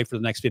might play for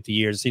the next 50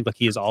 years. It seems like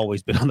he has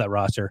always been on that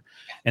roster.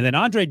 And then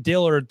Andre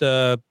Dillard,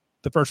 the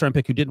first-round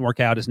pick who didn't work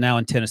out, is now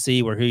in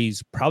Tennessee, where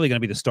he's probably going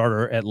to be the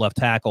starter at left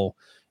tackle,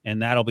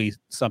 and that'll be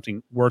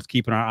something worth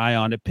keeping our eye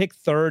on. At pick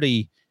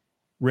 30,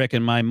 Rick,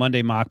 in my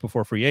Monday mock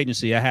before free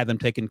agency, I had them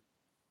taking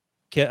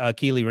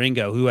Keely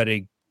Ringo, who had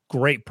a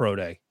great pro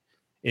day.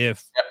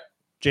 If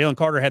Jalen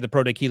Carter had the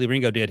pro day Keely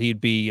Ringo did, he'd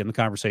be in the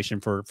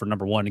conversation for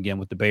number one again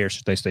with the Bears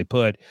if they stay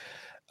put.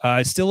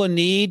 Still a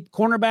need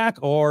cornerback,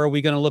 or are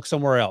we going to look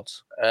somewhere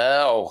else?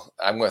 Oh,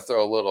 I'm going to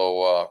throw a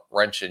little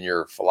wrench in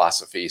your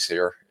philosophies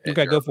here.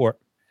 Okay, go for it.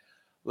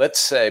 Let's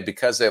say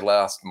because they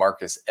lost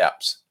Marcus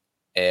Epps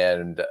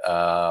and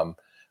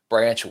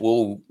Branch,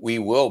 we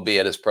will be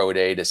at his pro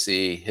day to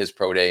see his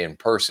pro day in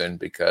person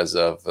because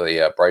of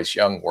the Bryce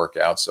Young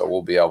workout. So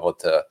we'll be able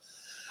to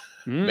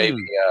maybe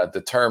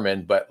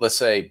determine. But let's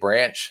say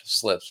Branch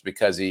slips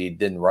because he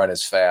didn't run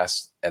as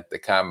fast at the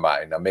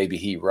combine. Now, maybe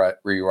he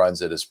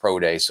reruns at his pro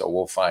day. So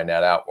we'll find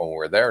that out when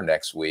we're there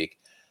next week.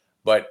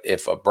 But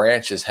if a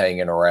Branch is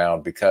hanging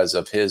around because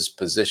of his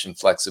position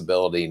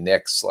flexibility,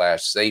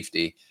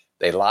 /safety,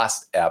 they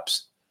lost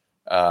Epps.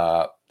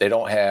 They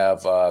don't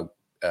have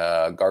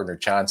Gardner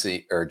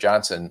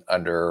Johnson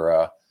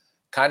under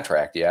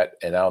contract yet,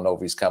 and I don't know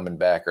if he's coming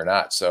back or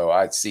not. So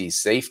I'd see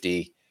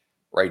safety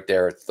right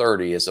there at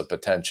 30 as a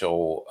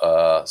potential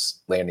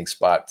landing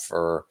spot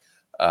for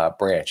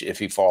Branch if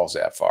he falls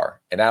that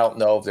far. And I don't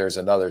know if there's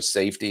another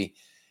safety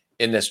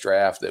in this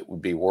draft that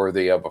would be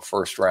worthy of a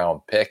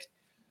first-round pick,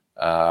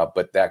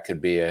 but that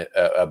could be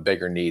a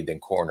bigger need than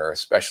corner,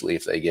 especially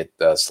if they get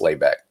Slay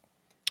back.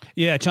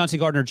 Yeah, Chauncey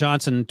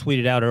Gardner-Johnson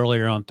tweeted out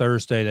earlier on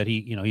Thursday that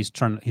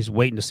he's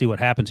waiting to see what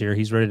happens here.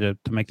 He's ready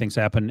to make things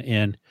happen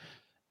in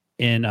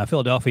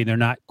Philadelphia. They're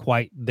not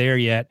quite there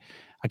yet.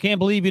 I can't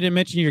believe you didn't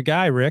mention your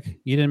guy, Rick.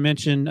 You didn't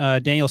mention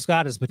Daniel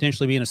Scott as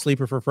potentially being a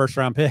sleeper for a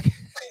first-round pick.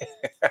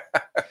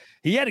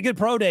 He had a good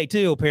pro day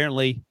too,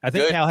 apparently. I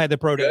think Cal had the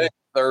pro day.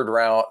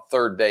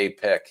 Third day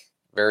pick.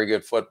 Very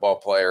good football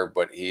player,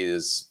 but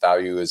his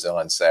value is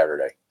on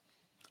Saturday.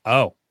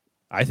 Oh,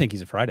 I think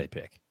he's a Friday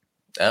pick.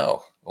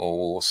 Oh,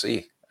 well, we'll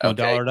see. Okay.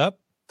 Dollar it up?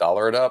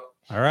 Dollar it up.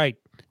 All right.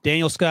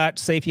 Daniel Scott,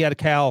 safety out of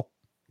Cal,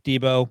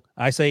 Debo.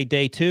 I say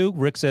day 2.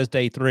 Rick says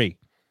day 3.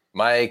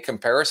 My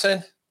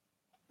comparison?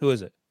 Who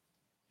is it?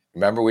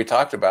 Remember we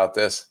talked about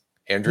this.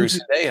 Andrew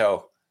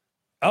Sendejo.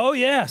 Oh,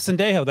 yeah.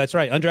 Sendejo. That's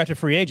right. Undrafted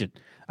free agent.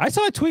 I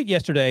saw a tweet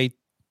yesterday.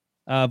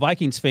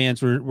 Vikings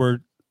fans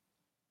were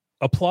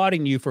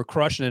applauding you for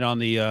crushing it on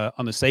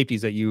the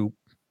safeties that you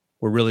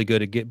were really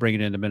good at bringing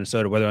into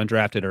Minnesota, whether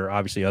undrafted or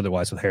obviously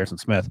otherwise with Harrison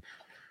Smith.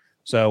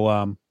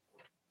 So,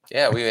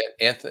 yeah, we had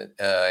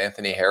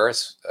Anthony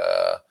Harris.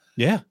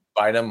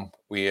 Bynum.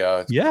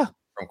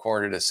 From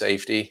corner to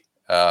safety.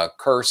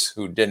 Curse,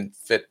 who didn't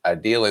fit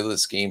ideally the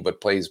scheme,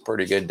 but plays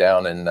pretty good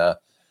down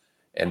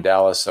in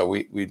Dallas. So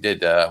we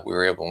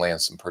were able to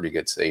land some pretty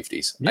good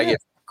safeties. Yeah. I give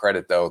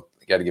credit though.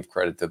 You got to give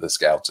credit to the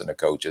scouts and the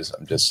coaches.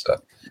 I'm just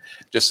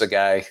a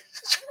guy,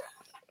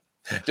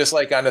 just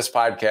like on this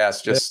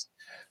podcast. Just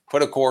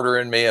put a quarter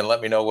in me and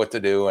let me know what to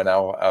do, and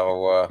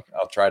I'll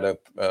try to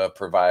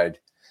provide.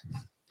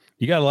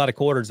 You got a lot of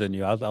quarters in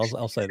you.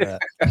 I'll say that.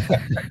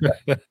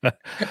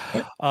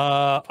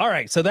 All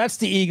right, so that's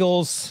the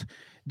Eagles.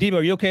 Debo,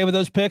 are you okay with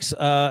those picks?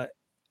 A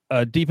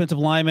defensive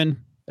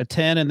lineman at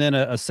 10, and then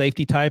a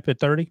safety type at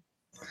 30.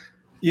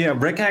 Yeah,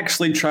 Rick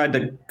actually tried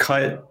to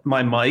cut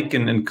my mic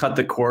and cut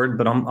the cord,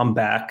 but I'm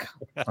back.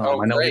 I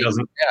know great. He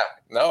doesn't.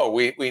 Yeah, no,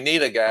 we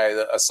need a guy,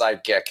 a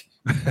sidekick.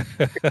 I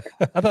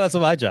thought that's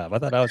my job. I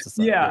thought I was the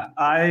sidekick. Yeah,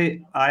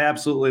 I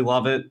absolutely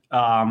love it.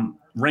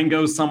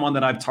 Ringo's someone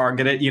that I've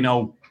targeted.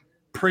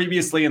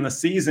 Previously in the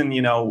season,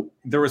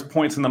 there was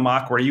points in the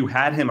mock where you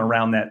had him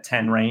around that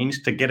 10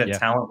 range. To get a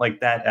talent like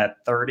that at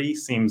 30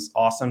 seems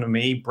awesome to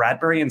me.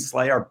 Bradbury and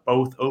Slay are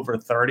both over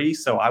 30,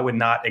 so I would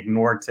not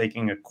ignore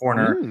taking a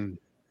corner.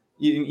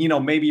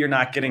 Maybe you're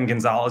not getting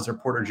Gonzalez or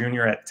Porter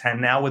Jr. at 10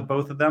 now with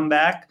both of them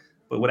back,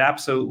 but would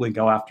absolutely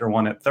go after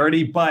one at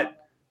 30.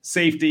 But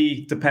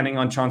safety, depending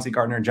on Chauncey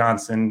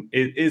Gardner-Johnson,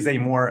 it is a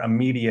more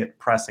immediate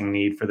pressing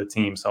need for the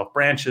team. So if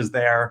Branch is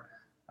there,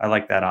 I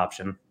like that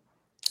option.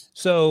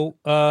 So,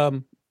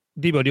 Debo,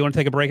 do you want to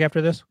take a break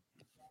after this?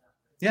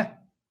 Yeah.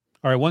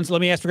 All right.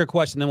 Let me ask her a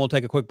question, then we'll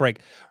take a quick break.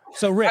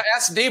 So, Rick. I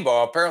asked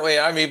Debo. Apparently,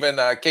 I'm even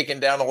kicking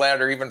down the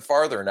ladder even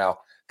farther now.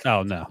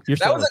 Oh, no.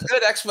 That was a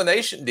good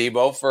explanation,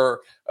 Debo,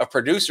 for a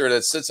producer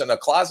that sits in a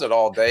closet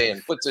all day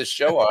and puts his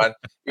show on.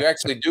 You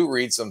actually do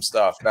read some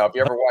stuff. Now, if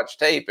you ever watch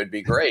tape, it'd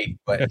be great.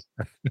 But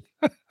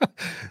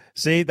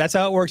see, that's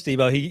how it works,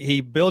 Debo.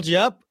 He builds you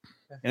up,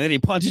 and then he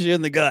punches you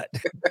in the gut.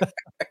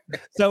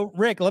 So,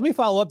 Rick, let me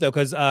follow up, though,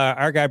 because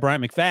our guy,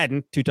 Bryant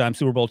McFadden, two-time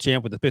Super Bowl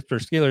champ with the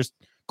Pittsburgh Steelers,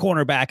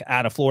 cornerback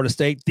out of Florida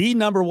State, the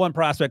number one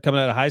prospect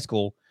coming out of high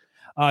school.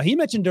 He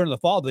mentioned during the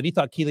fall that he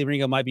thought Kelee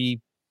Ringo might be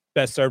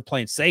best served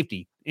playing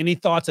safety. Any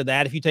thoughts of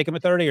that if you take him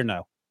at 30 or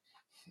no?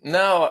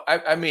 No,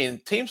 I mean,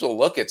 teams will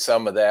look at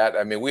some of that.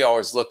 I mean, we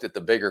always looked at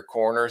the bigger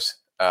corners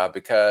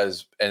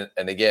because, and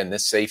again,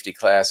 this safety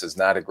class is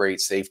not a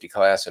great safety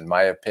class, in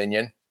my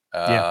opinion.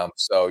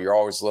 So you're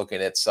always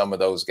looking at some of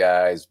those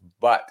guys.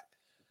 But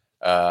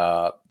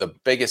the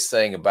biggest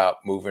thing about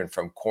moving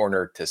from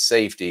corner to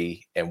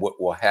safety and what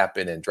will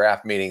happen in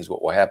draft meetings,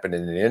 what will happen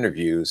in the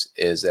interviews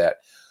is that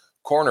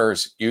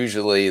corners,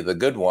 usually the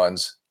good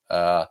ones,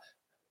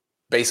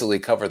 basically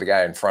cover the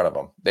guy in front of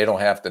them. They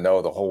don't have to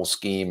know the whole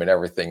scheme and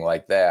everything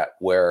like that,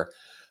 where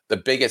the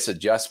biggest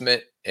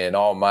adjustment in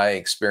all my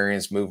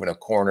experience moving a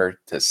corner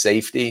to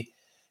safety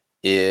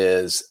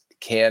is,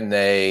 can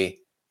they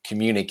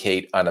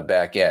communicate on the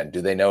back end?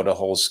 Do they know the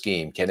whole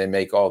scheme? Can they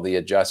make all the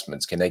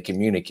adjustments? Can they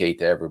communicate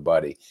to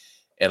everybody?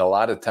 And a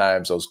lot of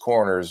times those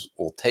corners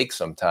will take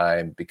some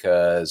time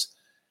because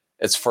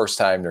it's the first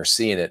time they're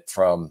seeing it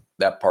from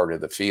that part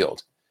of the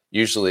field.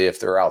 Usually if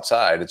they're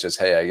outside, it's just,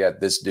 hey, I got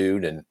this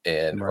dude and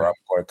or I'm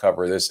going to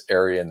cover this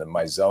area in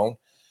my zone.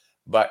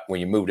 But when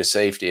you move to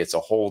safety, it's a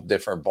whole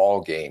different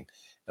ball game.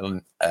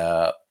 And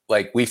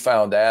like we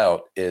found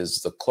out is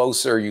the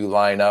closer you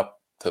line up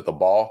to the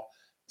ball,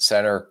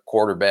 center,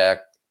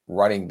 quarterback,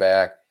 running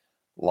back,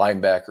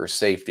 linebacker,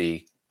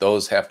 safety,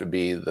 those have to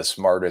be the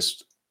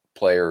smartest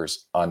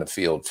players on the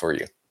field for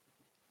you.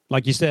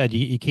 Like you said,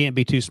 you can't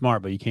be too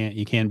smart, but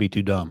you can be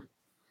too dumb.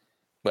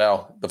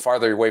 Well, the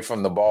farther away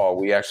from the ball,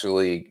 we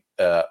actually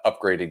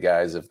upgraded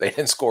guys if they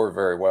didn't score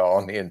very well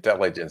on the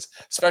intelligence,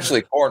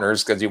 especially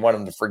corners, because you want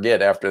them to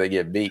forget after they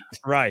get beat.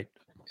 Right.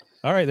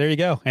 All right, there you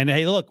go. And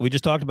hey, look, we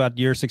just talked about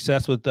your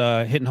success with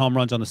hitting home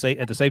runs on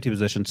at the safety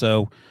position.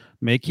 So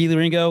make Kelee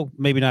Ringo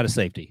maybe not a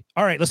safety.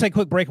 All right, let's take a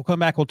quick break. We'll come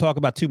back. We'll talk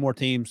about two more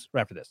teams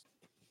after this.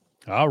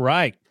 All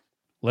right,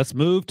 let's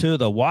move to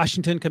the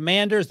Washington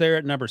Commanders. They're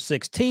at number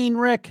 16.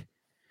 Rick,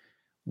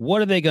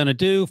 what are they going to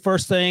do?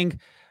 First thing,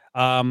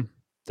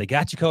 they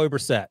got Jacoby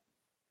Brissett,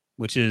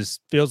 which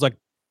feels like a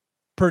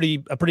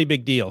pretty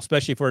big deal,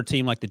 especially for a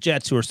team like the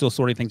Jets who are still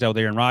sorting things out with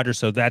Aaron Rodgers.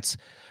 So that's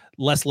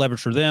less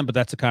leverage for them, but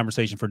that's a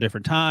conversation for a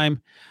different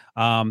time.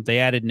 They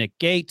added Nick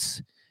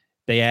Gates.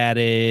 They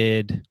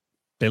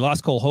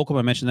lost Cole Holcomb.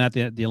 I mentioned that,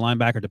 the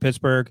linebacker to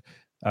Pittsburgh.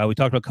 We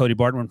talked about Cody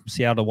Barton from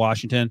Seattle to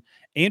Washington.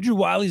 Andrew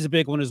Wiley's a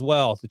big one as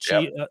well.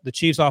 The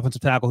Chiefs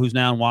offensive tackle who's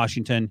now in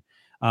Washington.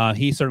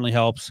 He certainly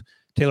helps.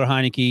 Taylor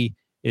Heineke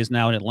is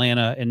now in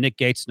Atlanta, and Nick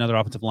Gates, another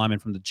offensive lineman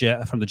from the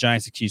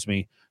Giants,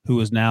 who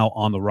is now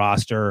on the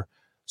roster.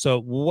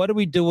 So what are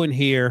we doing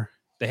here?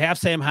 They have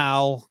Sam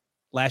Howell,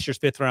 last year's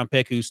 5th-round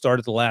pick, who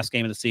started the last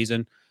game of the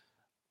season.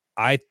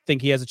 I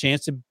think he has a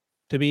chance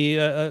to be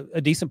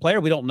a decent player.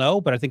 We don't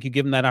know, but I think you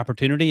give him that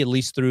opportunity at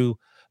least through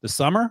the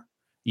summer.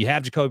 You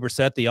have Jacoby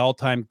Brissett, the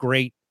all-time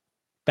great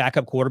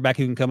backup quarterback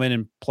who can come in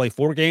and play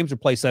 4 games or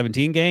play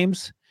 17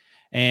 games.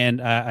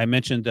 And I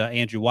mentioned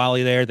Andrew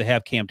Wiley there. They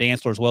have Cam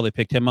Dantzler as well. They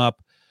picked him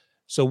up.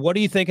 So what are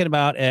you thinking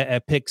about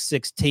at pick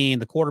 16?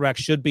 The quarterback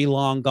should be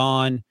long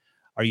gone.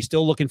 Are you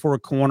still looking for a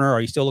corner?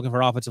 Are you still looking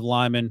for an offensive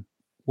lineman?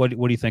 What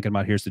are you thinking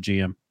about? Here's the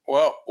GM.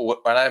 Well,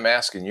 when I'm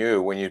asking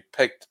you, when you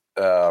picked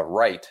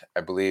Wright,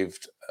 I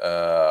believed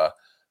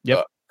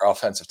yep.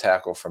 Offensive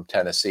tackle from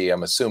Tennessee,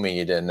 I'm assuming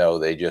you didn't know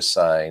they just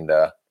signed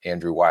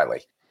Andrew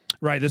Wiley.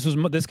 Right.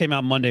 This came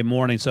out Monday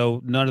morning,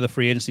 so none of the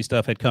free agency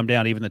stuff had come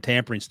down, even the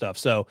tampering stuff.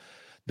 So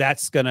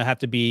that's going to have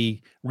to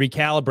be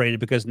recalibrated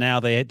because now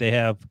they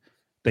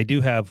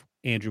do have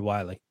Andrew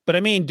Wiley. But I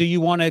mean, do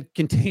you want to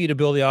continue to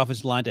build the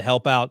offensive line to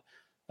help out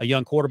a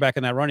young quarterback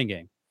in that running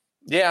game?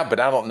 Yeah, but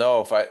I don't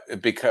know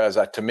because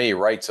to me,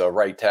 Wright's a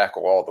right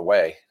tackle all the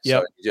way. Yep.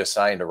 So you just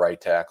signed a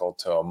right tackle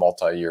to a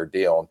multi-year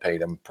deal and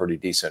paid him a pretty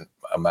decent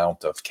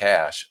amount of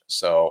cash.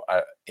 So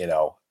I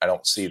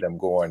don't see them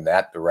going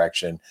that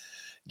direction.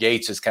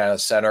 Gates is kind of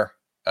center.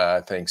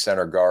 I think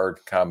center guard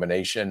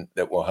combination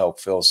that will help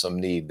fill some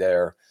need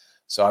there.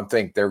 So I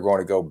think they're going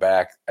to go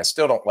back. I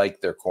still don't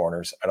like their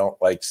corners. I don't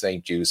like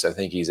St. Juice. I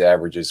think he's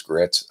average as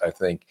grits. I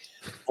think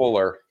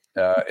Fuller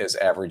is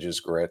average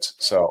as grits.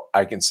 So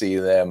I can see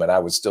them, and I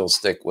would still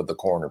stick with the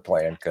corner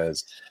plan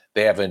because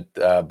they haven't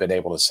been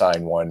able to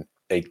sign one.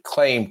 They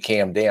claimed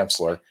Cam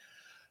Dantzler,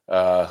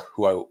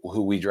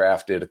 who we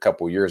drafted a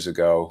couple years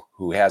ago,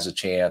 who has a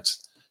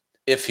chance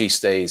if he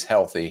stays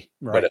healthy.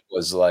 Right. But it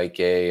was like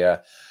a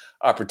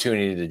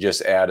opportunity to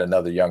just add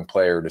another young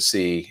player to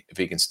see if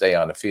he can stay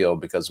on the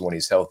field, because when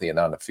he's healthy and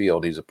on the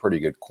field, he's a pretty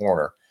good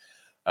corner.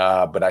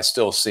 But I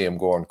still see him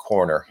going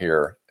corner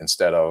here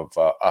instead of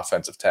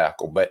offensive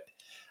tackle. But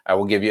I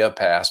will give you a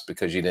pass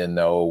because you didn't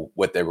know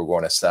what they were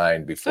going to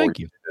sign before you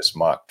did this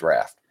mock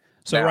draft.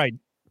 So, now, right.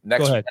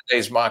 Next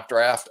Monday's mock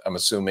draft, I'm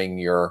assuming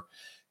you're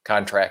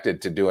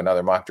contracted to do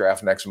another mock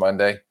draft next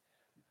Monday.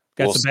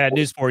 Got some bad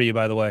news for you,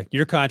 by the way.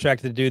 You're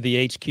contracted to do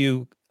the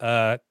HQ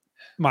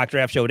mock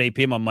draft show at 8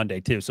 p.m. on Monday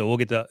too. So we'll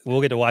get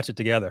to watch it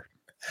together.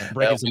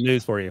 Breaking some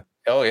news for you.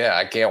 Oh yeah,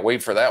 I can't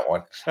wait for that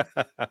one.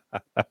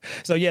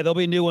 So yeah, there'll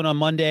be a new one on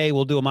Monday.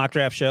 We'll do a mock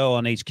draft show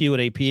on HQ at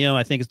 8 p.m.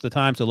 I think it's the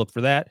time, so look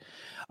for that.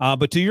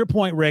 But to your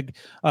point, Rick,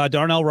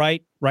 Darnell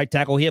Wright, right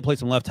tackle. He had played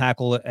some left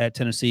tackle at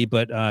Tennessee,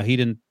 but he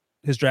didn't.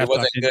 His draft he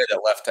wasn't good at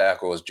left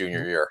tackle his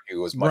junior year. He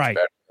was much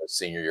better his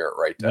senior year at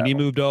right tackle. When he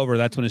moved over,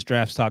 that's when his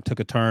draft stock took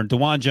a turn.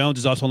 DeJuan Jones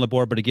is also on the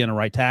board, but again, a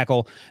right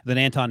tackle. Then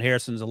Anton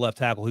Harrison's a left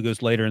tackle who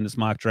goes later in this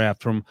mock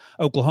draft from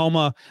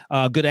Oklahoma.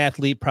 Good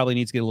athlete, probably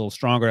needs to get a little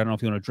stronger. I don't know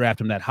if you want to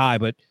draft him that high,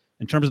 but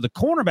in terms of the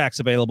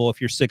cornerbacks available,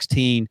 if you're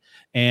 16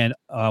 and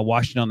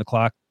Washington on the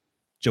clock,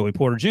 Joey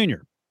Porter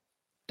Jr.,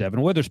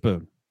 Devin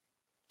Witherspoon,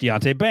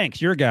 Deontay Banks,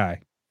 your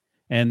guy,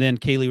 and then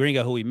Kaylee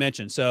Ringo, who we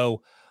mentioned.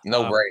 So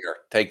no-brainer.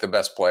 Take the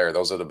best player.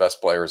 Those are the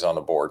best players on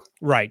the board.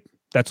 Right.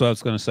 That's what I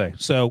was going to say.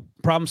 So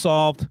problem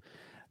solved.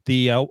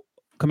 The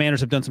Commanders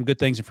have done some good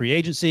things in free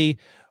agency.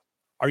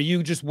 Are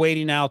you just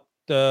waiting out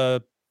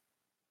the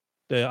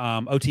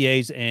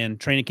OTAs and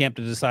training camp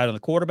to decide on the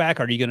quarterback?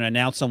 Are you going to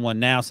announce someone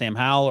now, Sam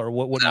Howell, or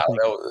what?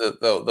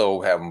 No,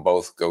 they'll have them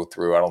both go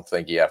through. I don't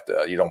think you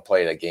don't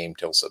play a game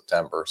till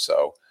September.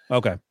 So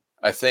okay.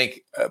 I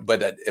think,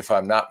 but if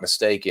I'm not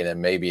mistaken,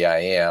 and maybe I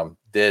am,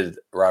 did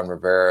Ron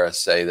Rivera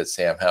say that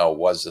Sam Howell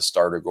was the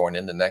starter going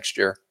into next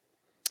year?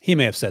 He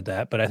may have said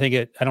that, but I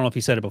don't know if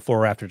he said it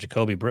before or after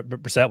Jacoby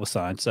Brissett was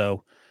signed.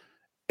 So,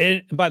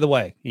 and by the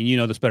way, you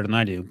know this better than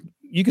I do,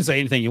 you can say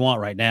anything you want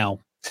right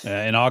now.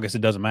 In August,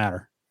 it doesn't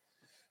matter.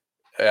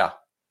 Yeah.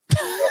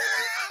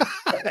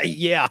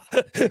 Yeah.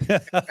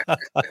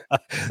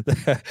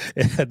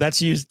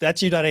 That's you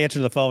not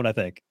answering the phone, I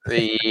think.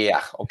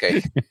 Yeah.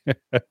 Okay.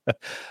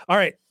 All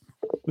right.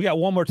 We got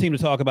one more team to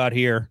talk about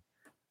here.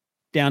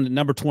 Down to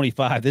number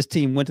 25. This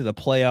team went to the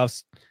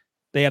playoffs.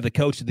 They have the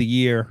coach of the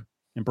year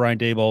in Brian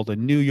Daboll, the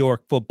New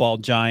York Football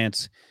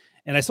Giants.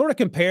 And I sort of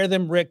compare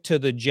them, Rick, to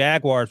the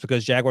Jaguars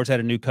because Jaguars had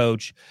a new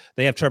coach.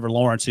 They have Trevor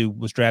Lawrence, who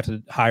was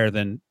drafted higher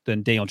than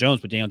Daniel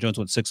Jones, but Daniel Jones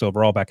went 6th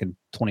overall back in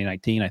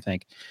 2019, I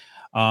think.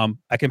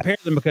 I compare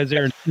them because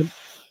they're in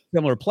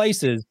similar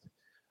places,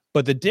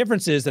 but the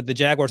difference is that the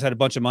Jaguars had a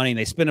bunch of money and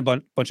they spent a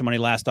bunch of money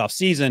last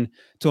offseason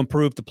to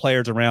improve the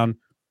players around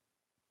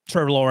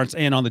Trevor Lawrence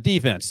and on the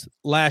defense.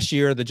 Last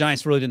year, the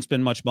Giants really didn't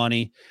spend much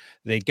money.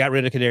 They got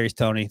rid of Kadarius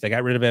Toney. They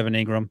got rid of Evan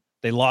Ingram.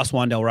 They lost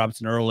Wan'Dale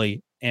Robinson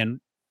early, and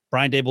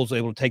Brian Daboll was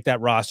able to take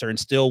that roster and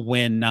still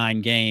win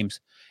 9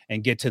 games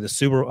and get to the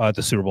Super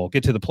Bowl,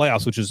 get to the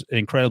playoffs, which is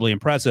incredibly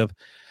impressive.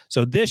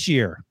 So this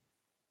year,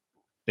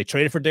 they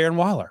traded for Darren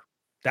Waller.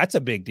 That's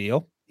a big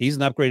deal. He's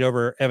an upgrade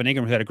over Evan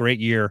Ingram, who had a great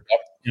year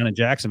down in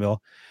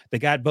Jacksonville. They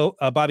got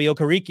Bobby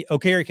Okereke,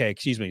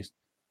 the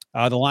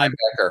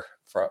linebacker.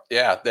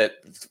 That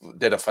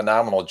did a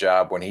phenomenal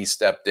job when he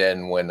stepped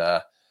in when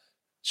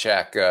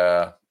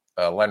Shaq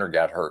Leonard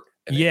got hurt.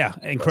 Yeah,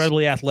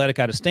 incredibly athletic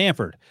out of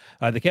Stanford.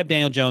 They kept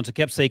Daniel Jones. They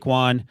kept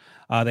Saquon.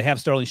 They have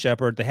Sterling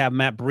Shepard. They have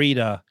Matt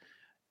Breida.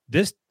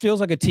 This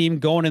feels like a team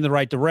going in the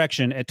right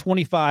direction. At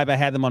 25, I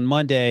had them on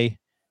Monday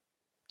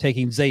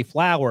taking Zay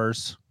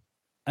Flowers.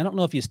 I don't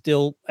know if you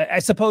still – I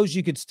suppose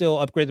you could still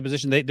upgrade the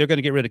position. They're going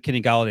to get rid of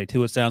Kenny Golladay,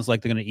 too. It sounds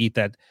like they're going to eat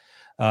that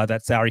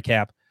salary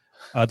cap,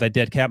 that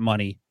dead cap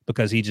money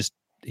because he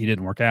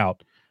didn't work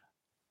out.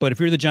 But if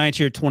you're the Giants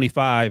here at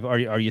 25,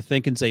 are you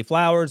thinking Zay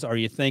Flowers? Are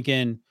you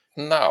thinking –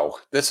 No,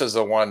 this is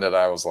the one that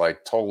I was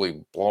like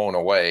totally blown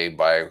away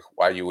by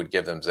why you would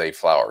give them Zay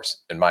Flowers,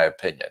 in my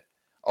opinion.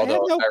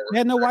 Although they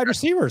had no wide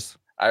receivers.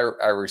 I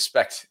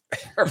respect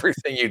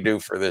everything you do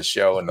for this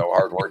show and the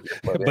hard work you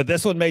put in. But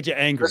this one made you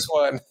angry. This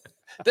one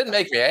didn't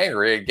make me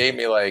angry. It gave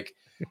me like,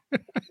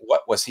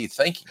 what was he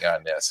thinking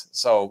on this?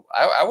 So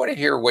I want to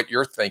hear what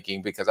you're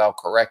thinking because I'll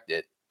correct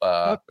it.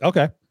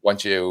 Okay.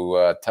 Once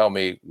you tell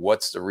me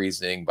what's the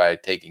reasoning by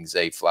taking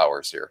Zay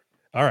Flowers here.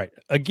 All right.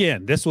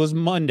 Again, this was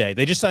Monday.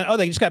 They just signed. Oh,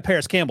 they just got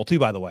Paris Campbell too,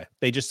 by the way.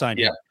 They just signed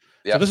him.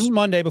 Yep. So this was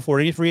Monday before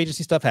any free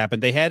agency stuff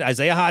happened. They had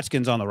Isaiah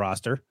Hodgkins on the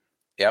roster.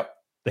 Yep.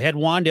 They had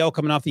Wan'Dale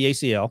coming off the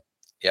ACL.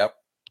 Yep.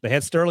 They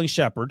had Sterling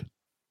Shepard,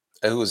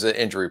 who was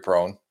injury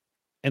prone.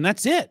 And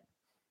that's it.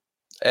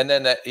 And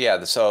then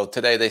so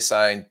today they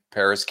signed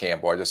Paris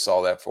Campbell. I just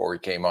saw that before he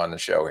came on the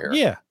show here.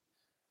 Yeah.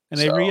 And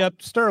they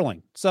re-upped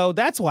Sterling. So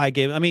that's why I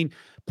gave it. I mean,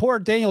 poor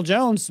Daniel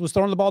Jones was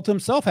throwing the ball to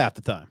himself half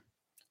the time.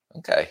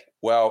 Okay.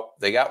 Well,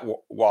 they got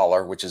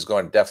Waller, which is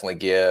going to definitely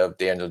give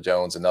Daniel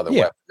Jones another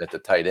weapon at the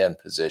tight end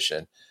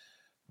position.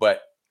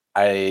 But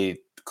I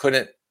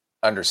couldn't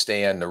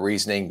understand the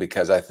reasoning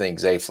because I think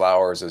Zay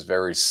Flowers is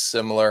very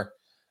similar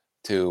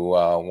to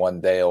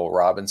one Dale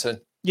Robinson.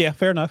 Yeah,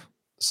 fair enough.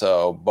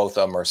 So both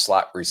of them are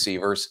slot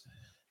receivers.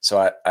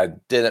 So I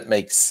didn't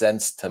make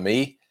sense to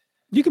me.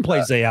 You can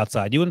play Zay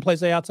outside. You wouldn't play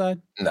Zay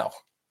outside? No,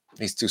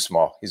 he's too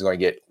small. He's going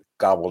to get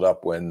gobbled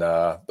up when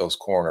those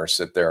corners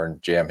sit there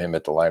and jam him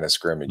at the line of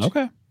scrimmage.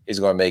 Okay. He's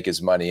going to make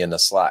his money in the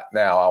slot.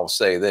 Now, I'll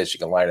say this. You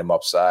can line him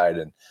upside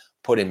and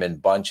put him in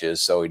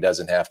bunches so he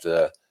doesn't have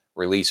to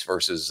release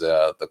versus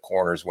the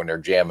corners when they're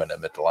jamming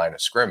him at the line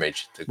of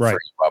scrimmage to free him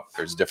up.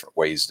 There's different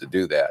ways to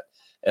do that.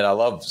 And I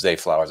love Zay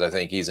Flowers. I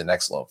think he's an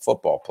excellent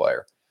football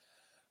player.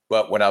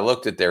 But when I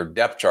looked at their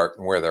depth chart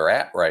and where they're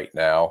at right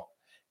now,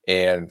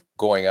 and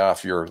going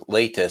off your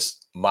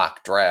latest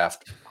mock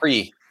draft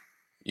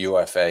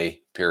pre-UFA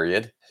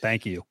period.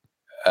 Thank you.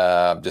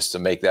 Just to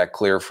make that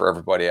clear for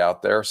everybody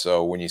out there.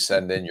 So when you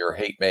send in your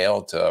hate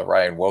mail to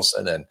Ryan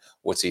Wilson and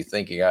what's he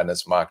thinking on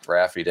this mock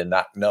draft, he did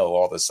not know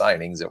all the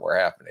signings that were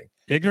happening.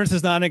 Ignorance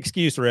is not an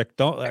excuse, Rick.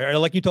 Don't,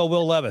 like you told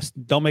Will Levis,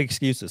 don't make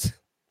excuses.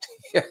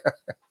 Yeah.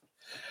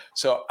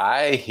 So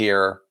I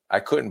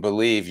couldn't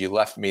believe you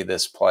left me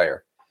this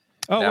player.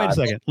 Oh, now, wait a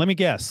second. Let me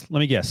guess.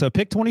 So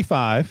pick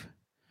 25.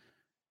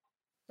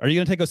 Are you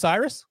going to take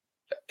Osiris?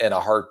 In a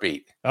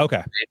heartbeat.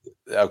 Okay.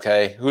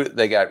 Who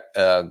they got?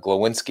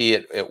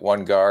 Glowinski at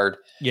one guard.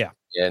 Yeah.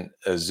 And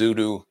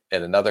Azudu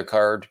at another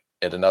guard.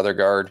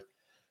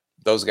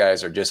 Those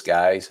guys are just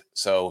guys.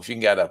 So if you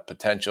can get a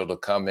potential to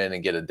come in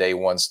and get a day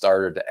one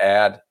starter to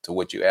add to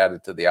what you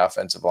added to the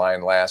offensive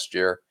line last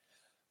year,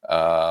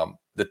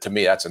 to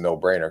me that's a no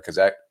brainer because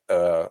that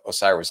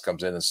Osiris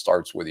comes in and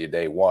starts with you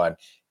day one,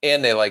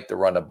 and they like to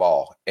run the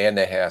ball, and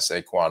they have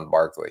Saquon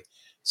Barkley,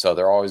 so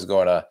they're always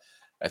going to,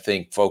 I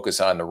think, focus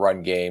on the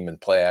run game and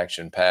play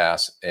action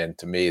pass. And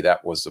to me,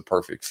 that was the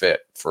perfect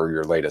fit for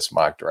your latest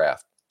mock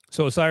draft.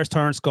 So Osiris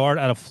Torrance, guard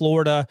out of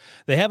Florida.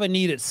 They have a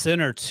need at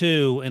center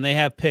too, and they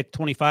have pick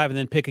 25 and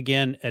then pick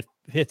again at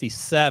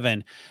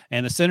 57.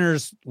 And the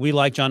centers, we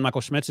like John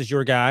Michael Schmitz is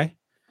your guy.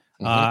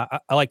 I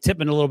like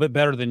Tippmann a little bit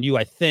better than you,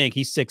 I think.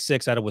 He's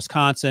 6'6" out of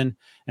Wisconsin.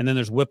 And then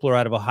there's Whippler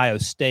out of Ohio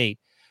State.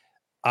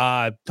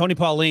 Tony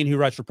Pauline, who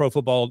writes for Pro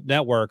Football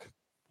Network,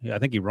 I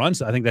think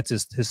that's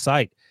his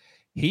site.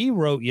 He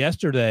wrote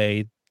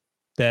yesterday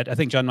that I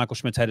think John Michael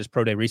Schmitz had his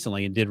pro day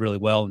recently and did really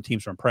well, and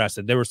teams were impressed.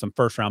 And there was some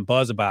first-round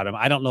buzz about him.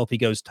 I don't know if he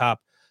goes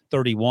top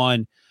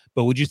 31,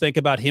 but would you think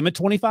about him at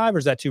 25, or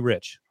is that too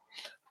rich?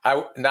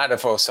 Not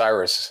if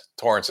Osiris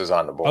Torrance is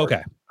on the board.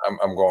 Okay.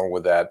 I'm going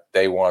with that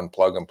day one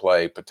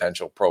plug-and-play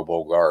potential Pro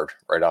Bowl guard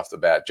right off the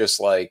bat.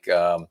 Just like,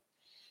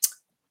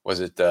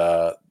 was it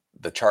the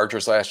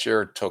Chargers last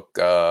year took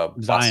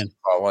Zion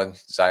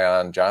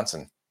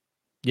Johnson?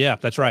 Yeah,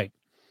 that's right.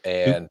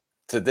 And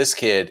to this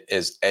kid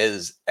is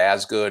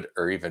as good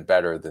or even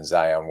better than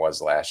Zion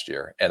was last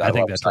year. And I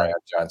think that's Zion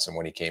Johnson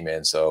when he came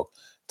in. So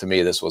to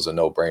me, this was a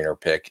no-brainer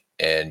pick.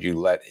 And you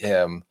let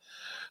him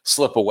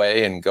slip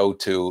away and go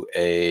to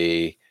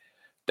a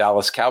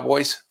Dallas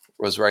Cowboys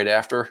was right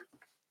after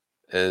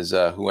is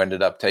who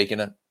ended up taking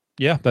it.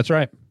 Yeah, that's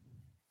right.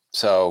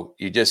 So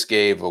you just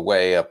gave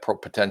away a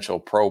potential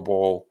Pro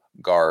Bowl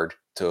guard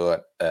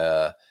to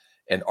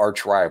an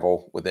arch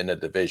rival within a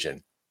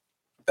division.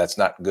 That's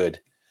not good.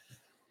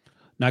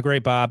 Not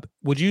great, Bob.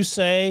 Would you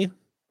say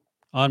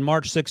on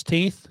March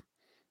 16th?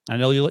 I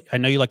know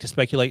you like to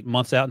speculate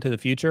months out into the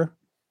future.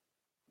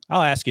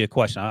 I'll ask you a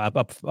question. I'll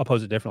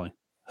pose it differently.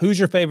 Who's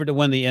your favorite to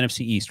win the NFC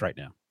East right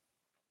now?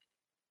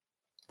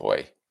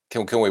 Boy,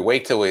 can we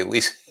wait till we at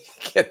least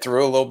get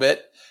through a little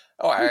bit?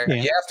 You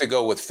have to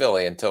go with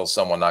Philly until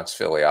someone knocks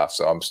Philly off.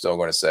 So I'm still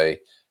going to say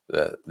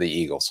the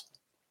Eagles.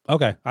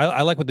 Okay.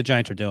 I like what the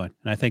Giants are doing,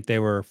 and I think they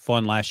were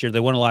fun last year.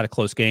 They won a lot of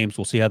close games.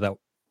 We'll see how that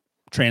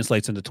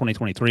translates into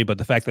 2023, but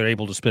the fact they're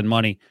able to spend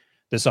money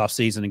this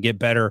offseason and get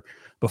better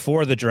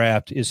before the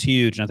draft is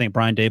huge. And I think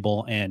Brian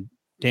Dable and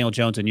Daniel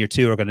Jones in year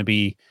two are going to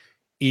be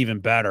even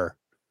better.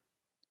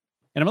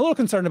 And I'm a little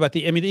concerned about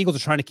the Eagles are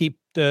trying to keep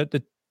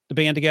the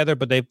band together,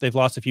 but they've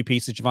lost a few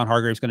pieces. Javon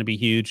Hargrave's going to be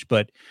huge,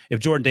 but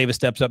if Jordan Davis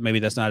steps up, maybe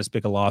that's not as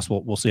big a loss.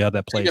 We'll see how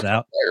that plays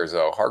out. Players,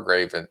 though,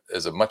 Hargrave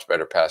is a much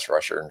better pass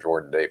rusher than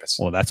Jordan Davis.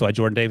 Well, that's why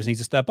Jordan Davis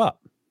needs to step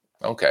up.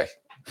 Okay.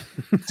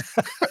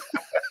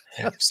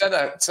 Send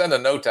a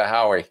note to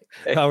Howie.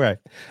 All right.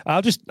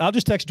 I'll just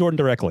text Jordan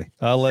directly.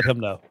 I'll let him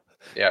know.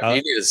 Yeah,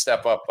 you need to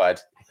step up,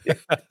 bud.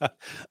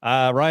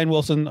 Ryan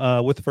Wilson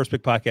with the First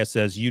Pick Podcast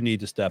says you need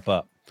to step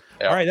up.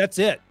 Yeah. All right, that's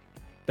it.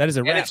 That is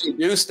a wrap. And if you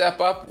do step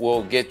up,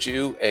 we'll get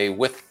you a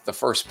With the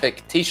First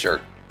Pick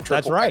t-shirt.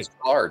 That's right.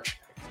 Large.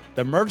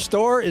 The merch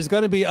store is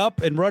going to be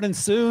up and running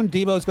soon.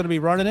 Debo's going to be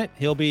running it.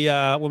 He'll be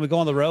when we go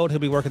on the road, he'll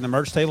be working the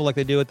merch table like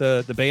they do at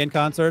the band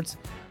concerts.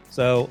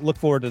 So look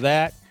forward to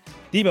that.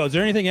 Debo, is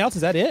there anything else?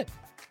 Is that it?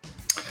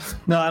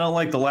 No, I don't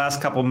like the last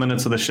couple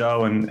minutes of the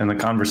show and the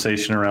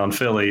conversation around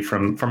Philly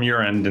from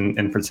your end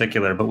in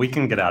particular, but we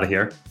can get out of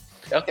here.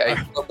 Okay.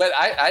 But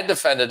I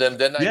defended him,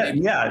 didn't I?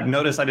 Yeah.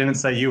 Notice I didn't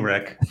say you,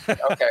 Rick.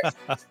 Okay.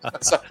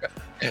 So,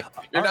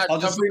 you're not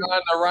jumping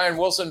on the Ryan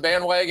Wilson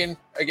bandwagon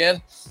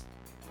again?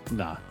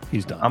 Nah,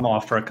 he's done. I'm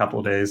off for a couple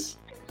of days.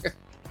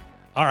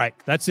 All right,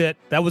 that's it.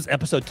 That was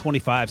episode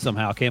 25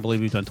 somehow. I can't believe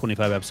we've done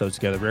 25 episodes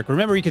together, Rick.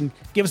 Remember, you can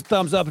give us a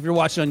thumbs up if you're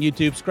watching on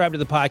YouTube. Subscribe to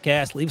the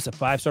podcast. Leave us a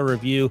 5-star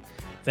review.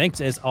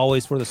 Thanks, as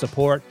always, for the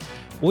support.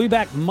 We'll be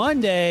back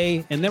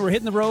Monday, and then we're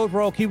hitting the road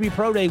for QB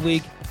Pro Day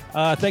week.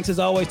 Thanks, as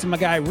always, to my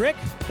guy, Rick.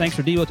 Thanks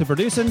for Devo to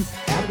producing.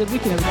 Have a good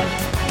weekend,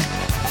 everybody.